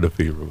 I wanted a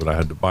fever, but I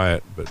had to buy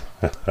it. But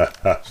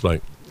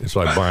it's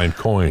like buying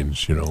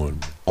coins,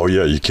 And, oh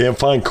yeah, you can't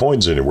find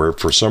coins anywhere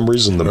for some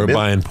reason. Or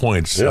buying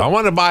points. Yeah. I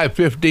want to buy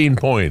 15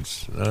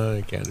 points.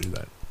 I can't do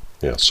that.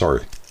 Yeah.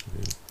 Sorry.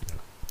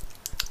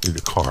 Need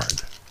a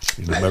card.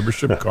 Need a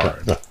membership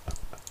card.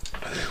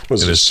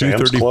 Was it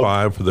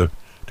 $235 for the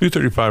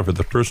 2:35 for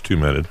the first 2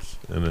 minutes,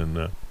 and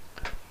then.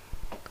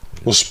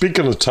 Well,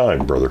 speaking of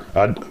time, brother,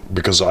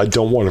 because I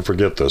don't want to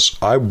forget this,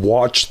 I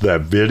watched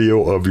that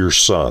video of your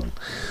son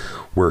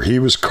where he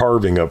was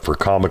carving up for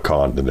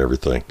Comic-Con and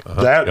everything.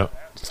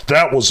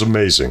 That was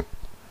amazing.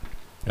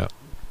 Yeah,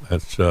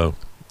 that's.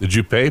 Did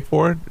you pay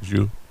for it? Did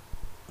you?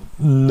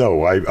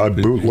 No, I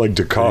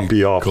bootlegged a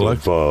copy off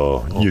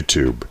of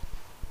YouTube.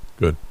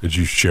 Good. Did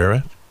you share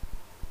it?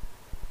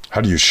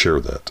 How do you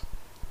share that?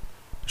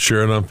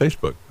 Share it on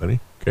Facebook, buddy.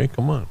 Okay,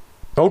 come on.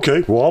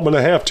 Okay, well, I'm going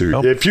to have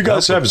to. If you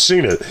guys haven't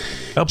seen it,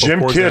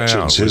 Jim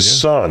Kitchens, his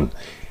son,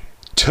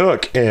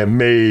 took and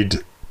made,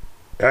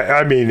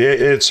 I mean,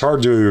 it's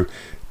hard to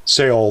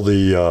say all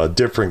the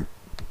different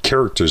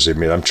characters they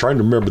made. I'm trying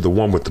to remember the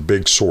one with the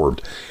big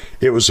sword.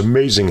 It was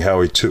amazing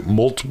how he took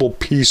multiple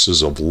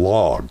pieces of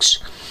logs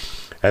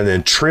and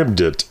then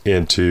trimmed it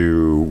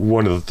into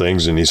one of the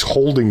things, and he's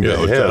holding the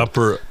head.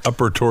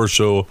 Upper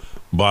torso,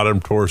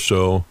 bottom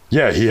torso.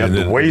 Yeah, he had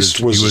the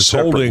waist was a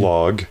separate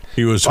log.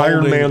 He was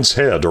Iron Man's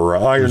head, or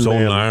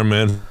Iron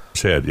Man's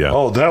head. Yeah.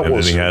 Oh, that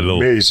was he had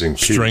amazing.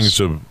 Strings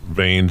of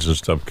veins and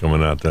stuff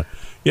coming out there.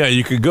 Yeah,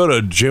 you could go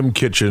to Jim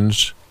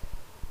Kitchens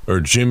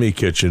or Jimmy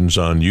Kitchens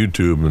on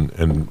YouTube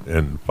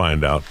and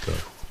find out.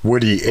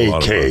 Woody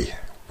AK.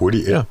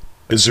 Woody. Yeah.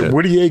 Is it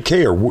Woody AK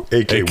or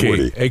AK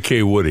Woody?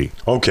 AK Woody.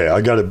 Okay, I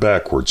got it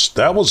backwards.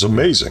 That was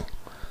amazing.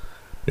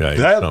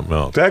 Yeah, something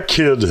else. That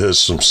kid has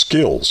some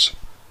skills.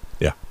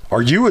 Yeah.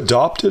 Are you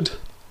adopted?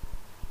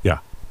 Yeah.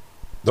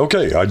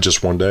 Okay, I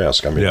just wanted to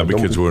ask. I mean,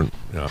 because we're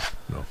no.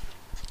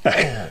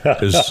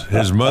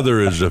 His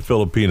mother is a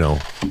Filipino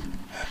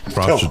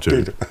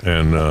prostitute,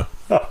 and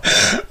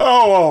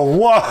oh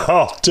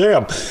wow,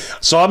 damn!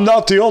 So I'm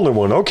not the only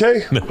one.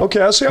 Okay,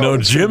 okay, I see. No,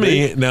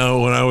 Jimmy. Now,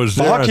 when I was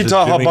there,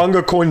 Makita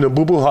habanga ko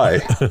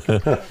nabubuhay.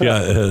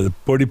 Yeah,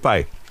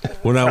 Portipay.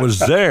 When I was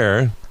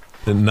there,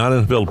 and not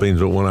in the Philippines,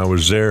 but when I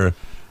was there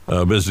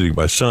visiting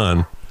my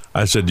son,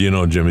 I said,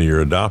 Jimmy,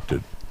 you're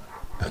adopted.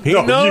 He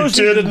knows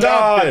you did he's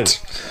adopted.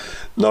 not.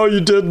 No,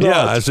 you did not.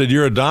 Yeah, I said,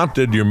 you're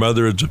adopted. Your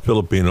mother is a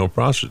Filipino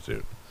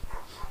prostitute.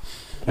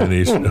 And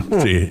he's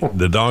see,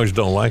 the dogs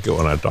don't like it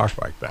when I talk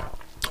like that.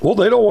 Well,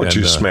 they don't want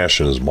you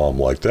smashing his mom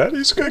like that.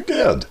 He's a good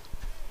kid.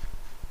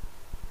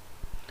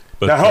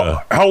 But,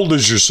 now, how old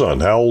is your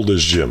son? How old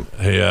is Jim?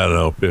 Hey, I don't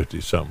know,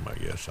 50-something, I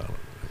guess. I don't know.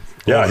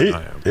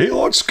 Yeah, he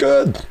looks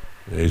good.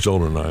 He's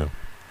older than I am.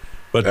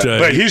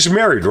 But he's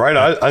married,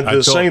 right?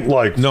 This ain't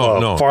like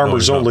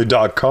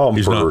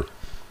farmersonly.com for...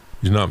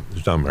 He's not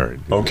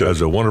married. Okay. He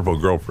has a wonderful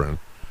girlfriend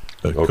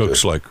that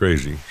cooks like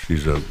crazy.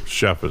 She's a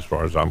chef as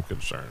far as I'm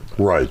concerned.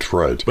 Right.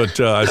 But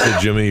I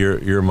said, Jimmy,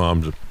 your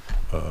mom's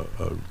a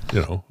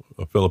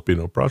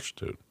Filipino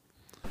prostitute.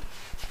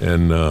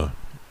 And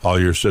all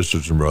your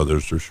sisters and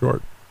brothers are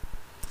short.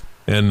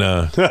 And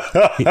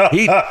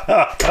he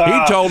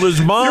told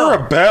his mom.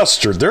 You're a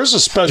bastard. There's a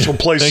special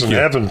place in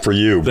heaven for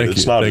you. Thank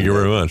you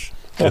very much.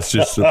 It's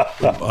just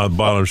on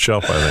bottom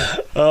shelf, I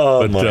think.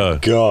 Oh, my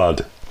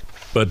God.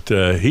 But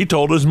he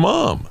told his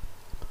mom.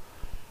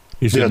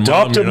 He said, the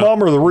adopted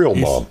mom or the real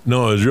mom?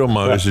 No, his real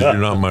mom. He said,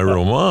 you're not my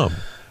real mom.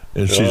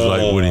 And she's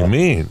like, what do you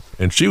mean?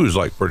 And she was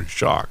like pretty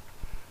shocked.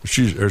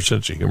 Her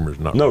sense of humor is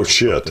not. No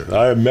shit.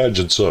 I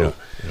imagine so.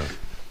 Yeah.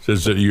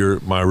 Says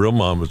that my real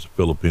mom is a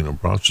Filipino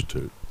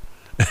prostitute.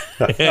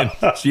 And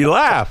she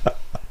laughed.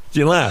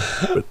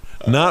 But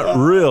not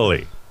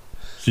really.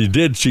 She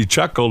did. She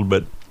chuckled,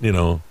 but,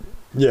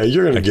 Yeah,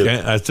 you're going to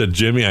get... I said,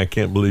 Jimmy, I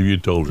can't believe you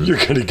told her. You're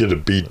going to get a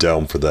beat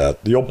down for that.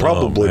 You'll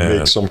probably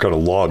make some kind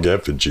of log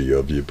effigy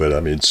of you, but I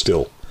mean,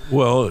 still.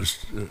 Well,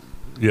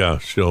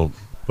 she'll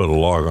put a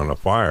log on a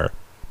fire,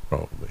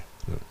 probably.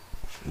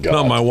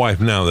 Not my wife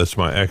now. That's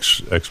my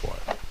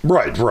ex-wife.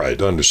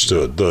 Right.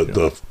 Understood.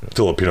 The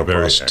Filipino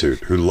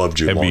prostitute who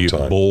loved you a long time.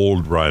 Heavy,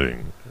 bold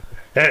writing.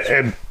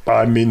 And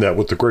I mean that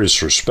with the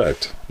greatest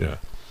respect. Yeah.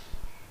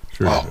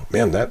 Sure. Oh,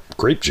 man, that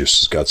grape juice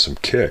has got some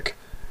kick.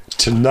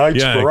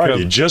 Tonight's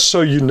variety, just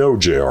so you know,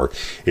 JR,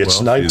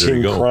 it's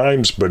 19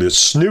 Crimes, but it's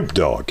Snoop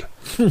Dogg.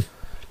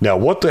 Now,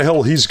 what the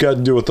hell he's got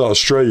to do with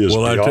Australia is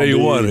I tell you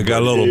what, it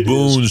got a little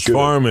Boone's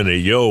Farm in it,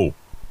 yo.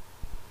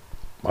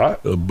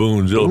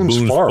 Boone's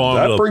Farm.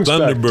 That brings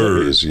back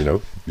days,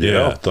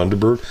 Yeah,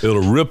 Thunderbird.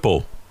 Little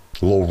Ripple.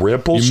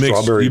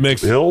 Strawberry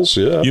Hills,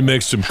 yeah. You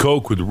mix some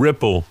Coke with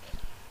Ripple,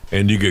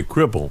 and you get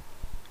cripple.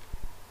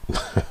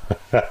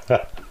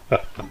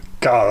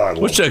 God, I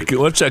love What's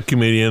that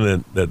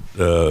comedian that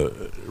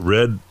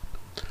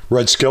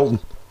Red Skelton?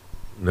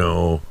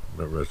 No,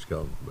 not Red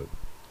Skelton, but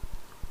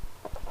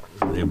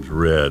his name's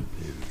Red.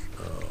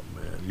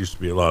 Used to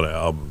be a lot of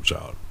albums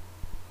out.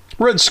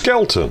 Red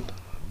Skelton?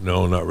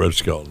 No, not Red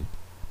Skelton.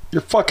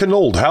 You're fucking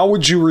old. How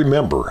would you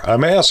remember?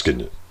 I'm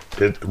asking you.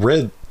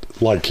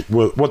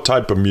 What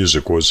type of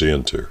music was he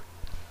into?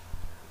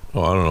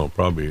 Oh, I don't know.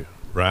 Probably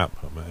rap,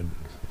 I imagine.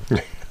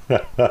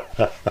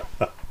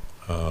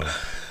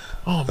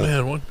 Oh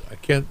man, I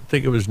can't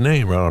think of his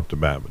name right off the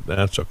bat, but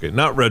that's okay.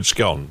 Not Red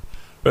Skelton.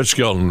 Red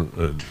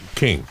Skelton,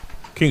 king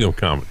of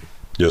comedy.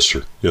 Yes,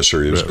 sir. He was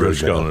Red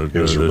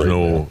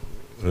Skelton.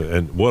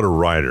 And what a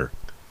writer.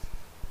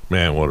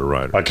 Man, what a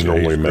writer. I can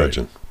only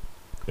imagine.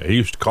 Yeah, he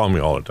used to call me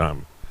all the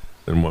time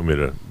and want me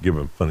to give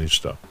him funny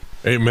stuff.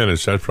 8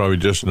 minutes, that's probably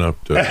just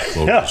enough to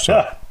close this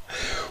up.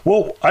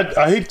 Well,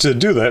 I hate to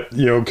do that,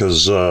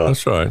 because...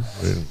 That's all right.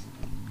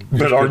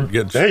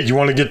 But hey, you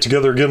want to get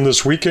together again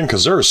this weekend?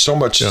 Because there is so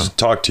much to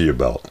talk to you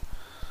about.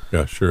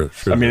 Yeah, sure.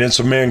 I mean, it's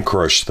a man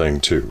crush thing,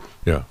 too.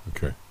 Yeah,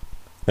 okay.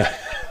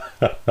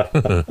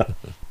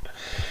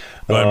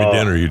 Buy me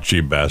dinner, you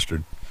cheap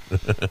bastard.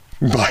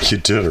 Buy you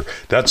dinner.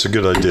 That's a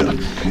good idea.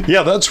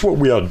 Yeah, that's what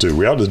we ought to do.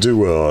 We ought to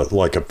do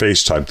like a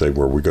FaceTime thing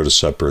where we go to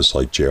suppers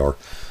like JR.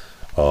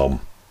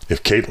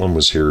 If Caitlin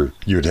was here,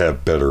 you'd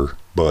have better,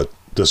 but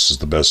this is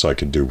the best I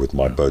can do with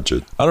my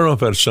budget. I don't know if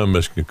that son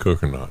miss can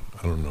cook or not.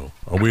 I don't know.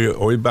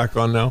 Are we back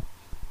on now?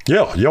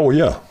 Yeah.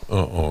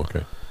 Oh,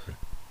 okay.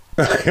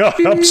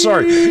 I'm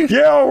sorry.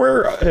 Yeah,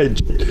 we're...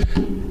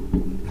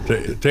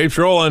 Tape's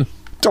rolling.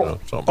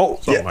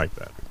 Something like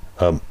that.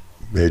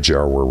 Hey,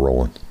 JR, we're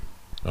rolling.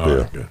 All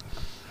right, good.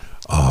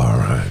 All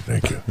right,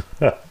 thank you.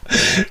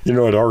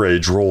 At our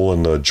age,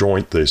 rolling a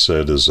joint, they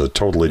said, is a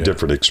totally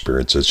different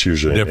experience. It's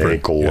usually an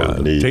ankle or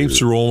knee.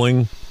 Tape's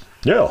rolling.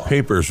 Yeah.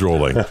 Paper's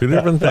rolling. Two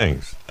different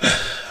things.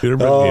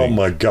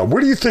 My God.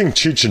 What do you think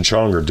Cheech and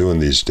Chong are doing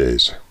these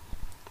days?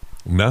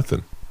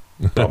 Nothing.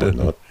 Probably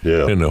not.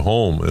 Yeah. In a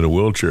home, in a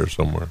wheelchair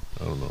somewhere.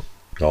 I don't know.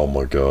 Oh,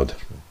 my God.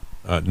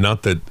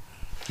 Not that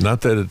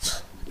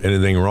it's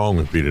anything wrong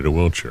with being in a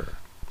wheelchair.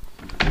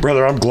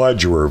 Brother, I'm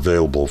glad you were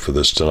available for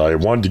this tonight. I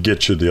wanted to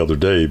get you the other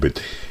day,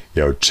 but,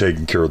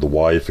 taking care of the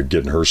wife and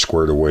getting her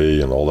squared away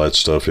and all that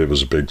stuff, it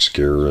was a big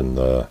scare. And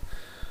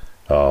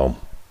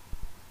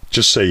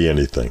just say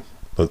anything.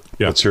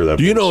 Let's hear that.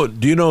 Do you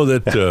know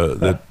that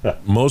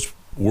that most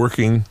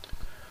working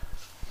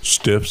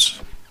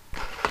stiffs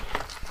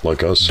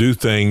like us do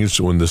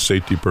things when the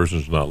safety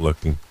person's not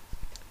looking?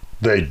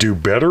 They do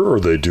better, or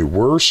they do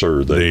worse,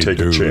 or they take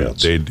a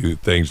chance? They do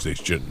things they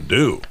shouldn't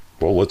do.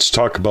 Well, let's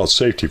talk about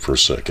safety for a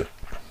second.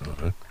 All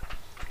right.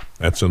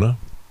 That's enough.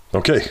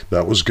 Okay,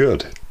 that was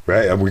good.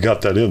 Right, and we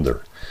got that in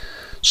there.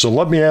 So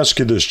let me ask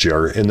you this,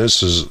 Jerry, and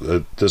this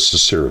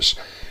is serious.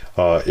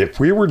 If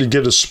we were to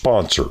get a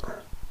sponsor,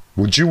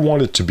 would you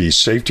want it to be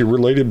safety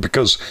related?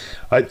 Because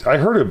I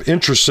heard an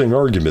interesting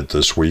argument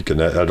this week,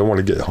 and I don't want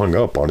to get hung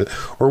up on it.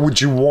 Or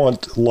would you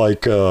want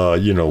like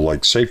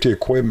safety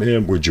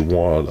equipment? Would you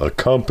want a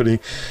company?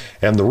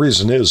 And the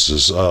reason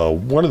is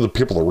one of the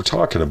people that were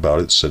talking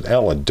about it said,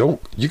 Alan,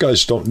 you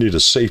guys don't need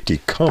a safety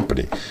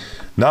company.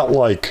 Not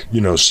like,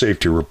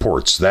 safety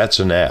reports. That's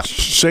an app.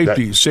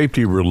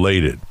 Safety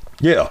related.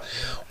 Yeah.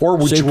 Or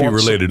would safety you want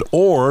related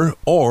or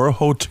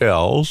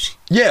hotels.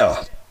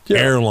 Yeah.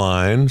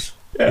 Airlines.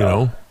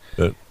 Yeah.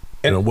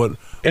 What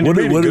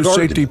do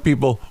safety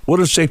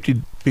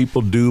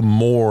people do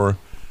more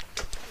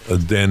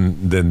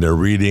than their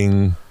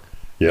reading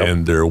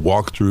and their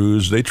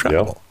walkthroughs? They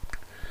travel.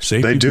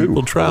 Safety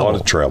people travel. A lot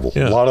of travel.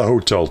 Yeah. A lot of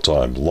hotel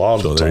time. A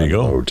lot of time. There you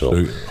go. Hotel.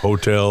 So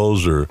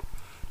hotels or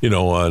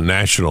a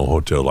national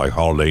hotel like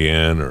Holiday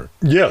Inn or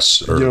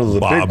the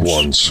Bob's, big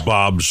ones.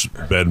 Bob's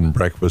Bed and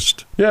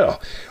Breakfast. Yeah.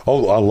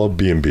 Oh, I love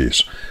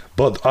B&Bs.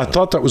 But I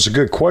thought that was a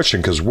good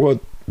question because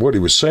what he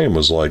was saying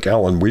was like,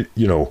 Alan,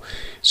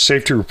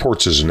 safety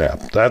reports is an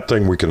app. That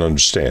thing we can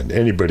understand.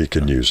 Anybody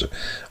can use it.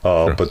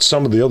 Sure. But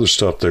some of the other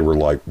stuff, they were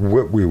like,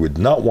 what we would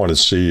not want to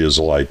see is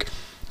like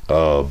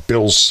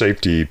Bill's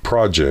safety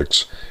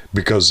projects,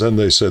 because then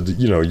they said that,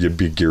 you'd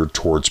be geared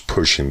towards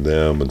pushing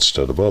them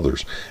instead of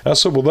others. And I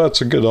said, well,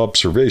 that's a good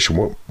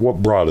observation.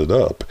 What brought it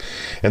up?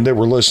 And they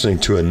were listening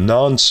to a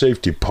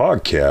non-safety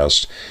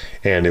podcast,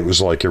 and it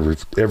was like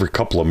every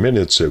couple of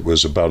minutes, it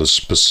was about a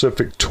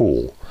specific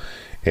tool.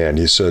 And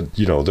he said,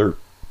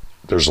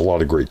 there's a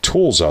lot of great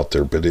tools out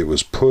there, but it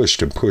was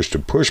pushed and pushed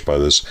and pushed by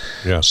this.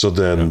 Yeah. So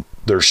then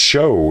their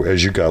show,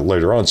 as you got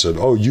later on, said,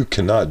 oh, you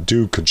cannot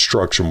do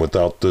construction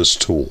without this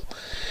tool.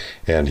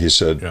 And he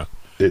said,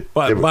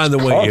 by the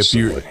way,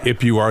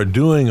 if you are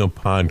doing a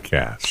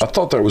podcast, I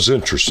thought that was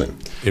interesting.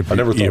 I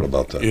never thought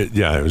about that. It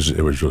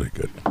was really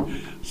good.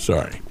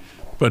 Sorry.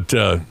 But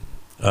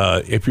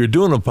if you're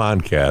doing a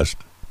podcast,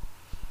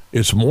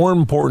 it's more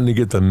important to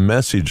get the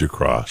message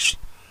across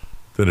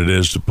than it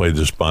is to play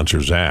the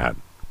sponsor's ad.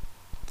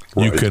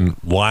 Right. You can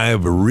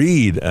live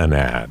read an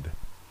ad.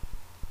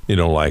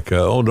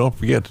 Don't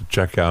forget to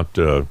check out,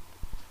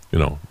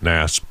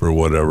 NASP or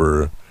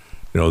whatever.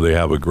 They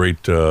have a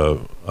great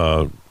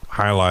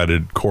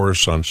highlighted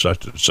course on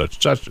such and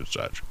such, such and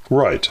such.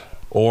 Right.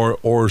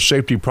 Or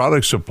Safety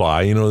Product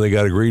Supply. They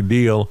got a great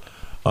deal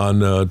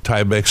on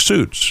Tyvek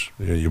suits.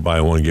 You buy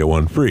one, get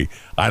one free.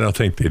 I don't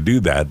think they do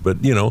that, but,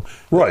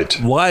 right.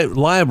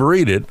 Live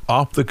read it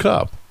off the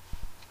cuff.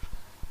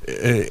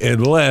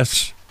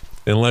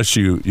 Unless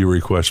you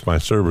request my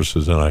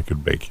services, then I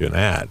could make you an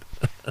ad.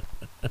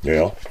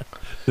 Yeah.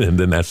 And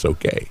then that's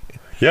okay.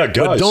 Yeah,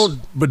 guys.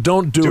 But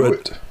don't do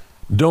it.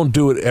 Don't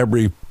do it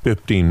every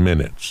 15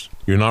 minutes.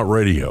 You're not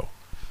radio.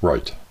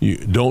 Right. You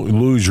don't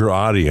lose your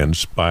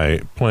audience by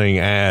playing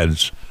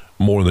ads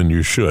more than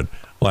you should.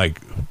 Like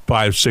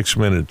 5-6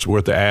 minutes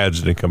worth of ads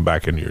and then come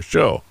back into your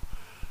show.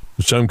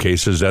 In some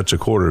cases, that's a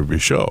quarter of your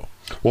show.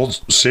 Well,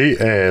 see,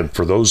 and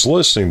for those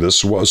listening, this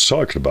is what I was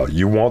talking about.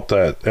 You want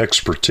that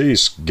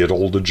expertise, get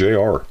hold of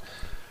JR.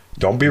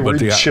 Don't be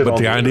reading shit on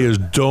But the idea is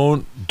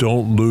don't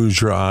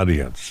lose your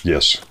audience.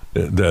 Yes.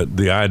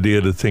 The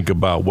idea to think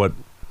about what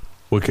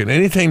can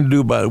anything to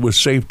do with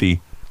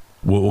safety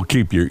will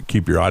keep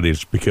your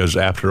audience, because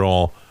after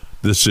all,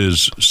 this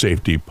is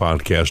safety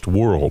podcast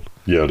world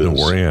that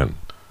we're in,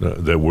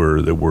 that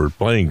we're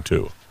playing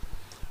to.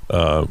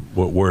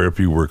 Where if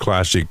you were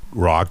classic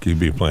rock, you'd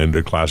be playing to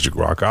a classic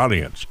rock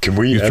audience. Can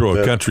we throw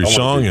a country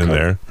song in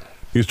there?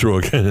 You throw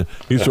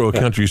a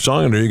country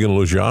song in there, you're going to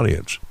lose your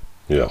audience.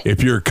 Yeah.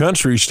 If you're a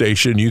country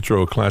station, you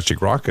throw a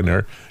classic rock in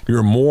there,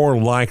 you're more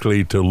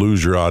likely to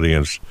lose your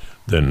audience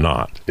than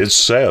not. It's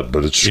sad,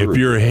 but it's true. If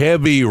you're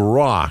heavy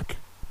rock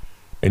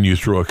and you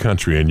throw a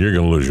country in, you're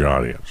going to lose your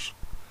audience.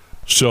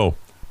 So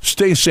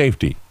stay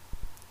safety.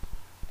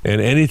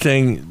 And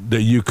anything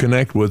that you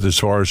connect with as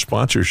far as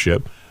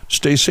sponsorship,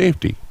 stay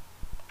safety.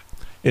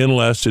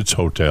 Unless it's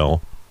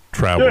hotel,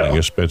 traveling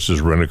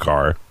expenses, rent a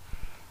car.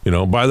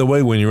 By the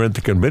way, when you're at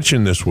the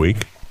convention this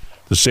week,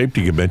 the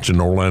safety convention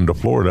in Orlando,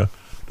 Florida,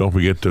 don't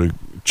forget to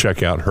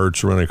check out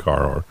Hertz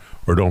Rent-A-Car,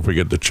 or don't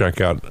forget to check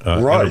out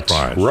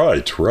Enterprise.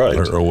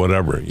 Right. Or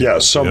whatever.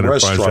 Some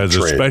Enterprise restaurant has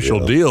a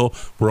special deal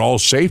for all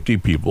safety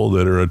people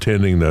that are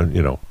attending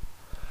the,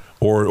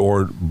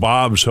 or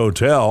Bob's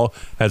Hotel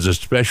has a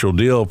special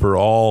deal for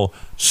all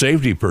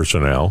safety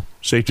personnel,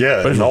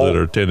 professionals that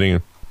are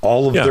attending.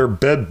 All of their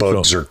bed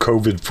bugs are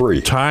COVID-free.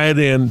 Tie it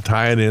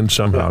in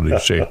somehow to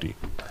safety.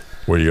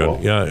 Where you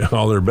go,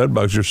 all their bed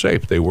bugs are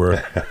safe. They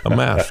wear a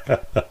mask.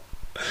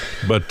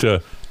 But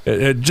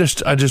I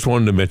just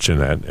wanted to mention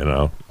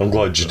that. I'm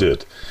glad you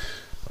did.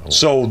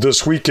 So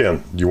this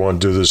weekend, you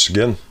want to do this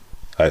again?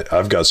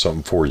 I've got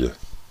something for you.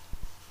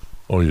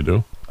 Oh, you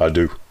do? I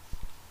do.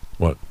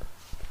 What?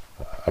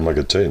 I'm not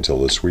going to tell you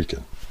until this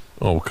weekend.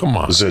 Oh, come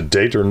on. Is it a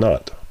date or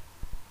not?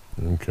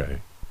 Okay.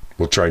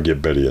 We'll try and get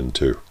Betty in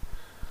too.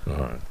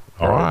 All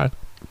right.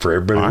 For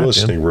everybody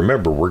listening,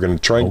 remember, we're going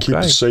to try and keep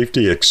the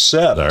safety,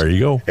 except there you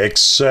go.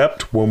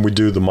 Except when we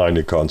do the Mind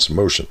and Constant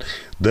Motion.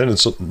 Then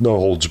it's no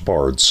holds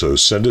barred. So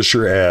send us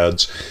your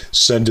ads.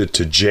 Send it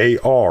to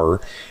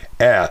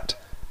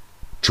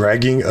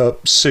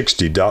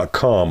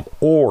jr@draggingup60.com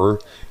or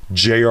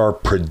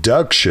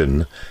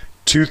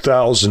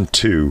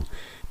jrproduction2002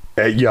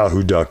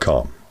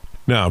 @yahoo.com.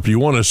 Now, if you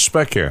want a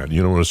spec ad,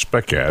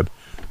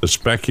 the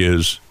spec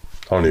is...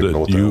 I don't even know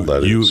what the hell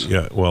that is.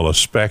 Yeah, well, a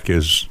spec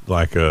is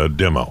like a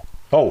demo.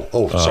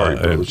 Oh, sorry,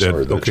 brother.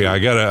 Sorry. Okay, I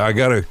got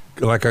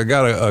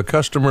a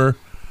customer,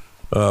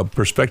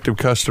 prospective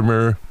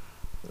customer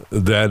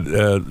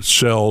that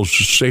sells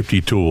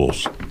safety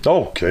tools.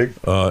 Oh, okay.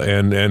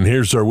 And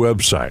here's their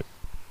website.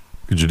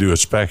 Could you do a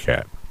spec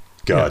ad?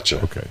 Gotcha.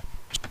 Yeah, okay.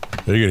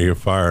 You're going to get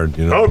fired,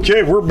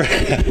 Okay, we're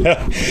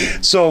back.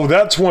 So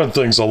that's one of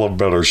the things I love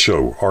about our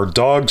show. Our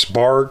dogs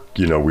bark.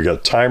 We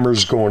got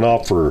timers going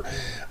off for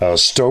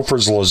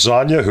Stouffer's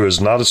Lasagna, who is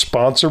not a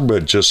sponsor,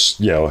 but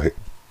just,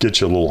 get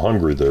you a little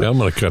hungry there. Yeah, I'm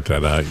going to cut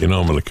that out. I'm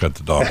going to cut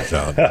the dogs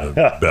out,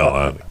 bell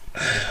out.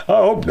 I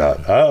hope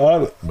not.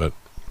 But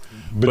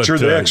you're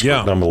the expert,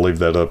 and I'm going to leave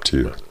that up to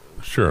you.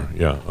 Sure,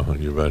 yeah,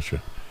 you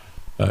betcha.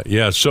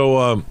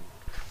 So...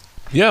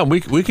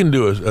 we can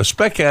do a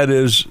spec ad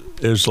is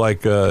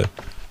like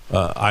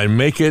I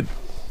make it,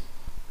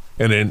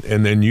 and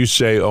then you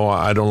say, oh,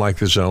 I don't like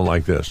this, I don't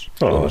like this.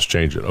 Well, let's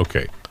change it.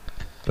 Okay,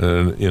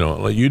 and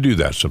you do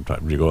that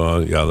sometimes. You go, oh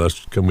yeah,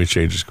 can we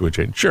change this? Can we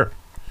change? Sure,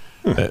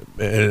 and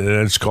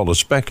it's called a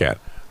spec ad.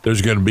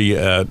 There's going to be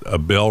a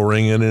bell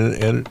ringing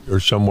in it or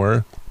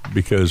somewhere,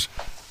 because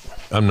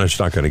I'm just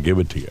not going to give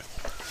it to you.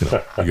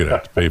 You're going to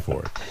have to pay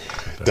for it.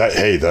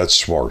 That's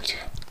smart.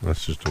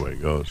 That's just the way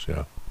it goes.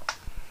 Yeah.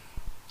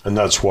 And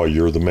that's why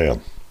you're the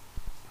man.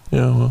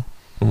 Yeah,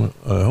 well,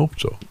 I hope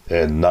so.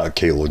 And not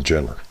Caitlyn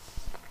Jenner.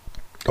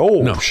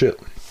 Oh, no. Shit.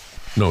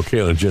 No,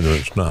 Caitlyn Jenner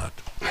is not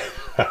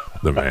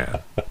the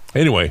man.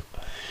 Anyway.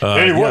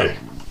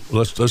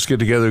 Let's get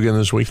together again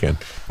this weekend.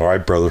 All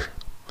right, brother.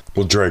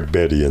 We'll drag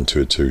Betty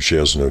into it, too. She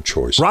has no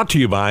choice. Brought to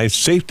you by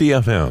Safety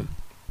FM.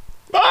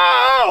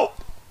 Oh!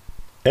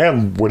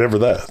 And whatever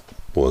that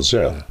was,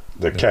 yeah.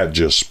 The cat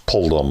just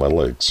pulled on my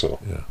leg, so.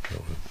 Yeah.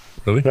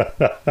 Really?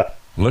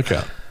 Look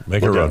out.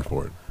 Make a run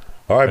for it.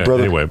 All right,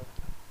 brother. Anyway.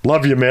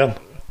 Love you, man.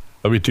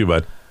 Love you too,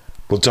 bud.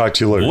 We'll talk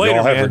to you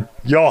later.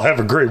 Y'all have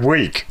a great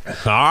week.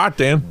 All right,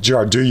 Dan.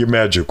 Jar, do your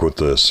magic with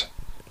this.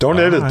 Don't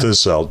edit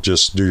this out.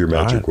 Just do your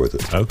magic with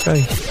it.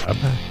 Okay.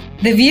 Bye-bye.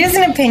 The views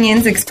and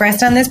opinions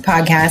expressed on this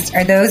podcast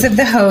are those of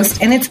the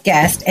host and its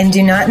guest and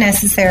do not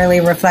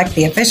necessarily reflect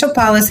the official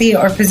policy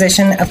or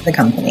position of the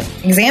company.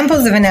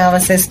 Examples of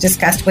analysis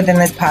discussed within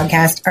this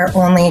podcast are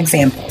only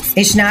examples.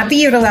 They should not be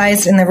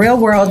utilized in the real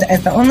world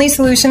as the only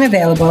solution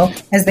available,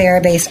 as they are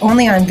based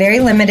only on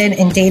very limited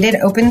and dated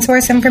open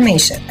source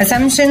information.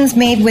 Assumptions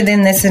made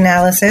within this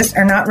analysis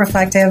are not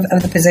reflective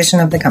of the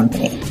position of the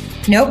company.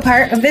 No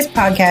part of this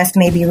podcast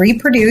may be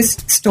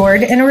reproduced,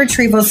 stored in a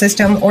retrieval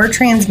system, or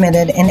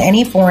transmitted in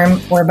any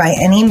form or by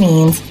any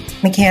means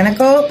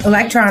mechanical,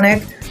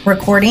 electronic,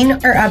 recording,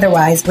 or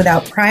otherwise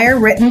without prior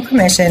written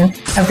permission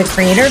of the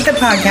creator of the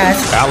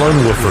podcast,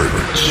 Alan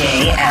Woodford.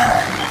 Jay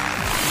Allen.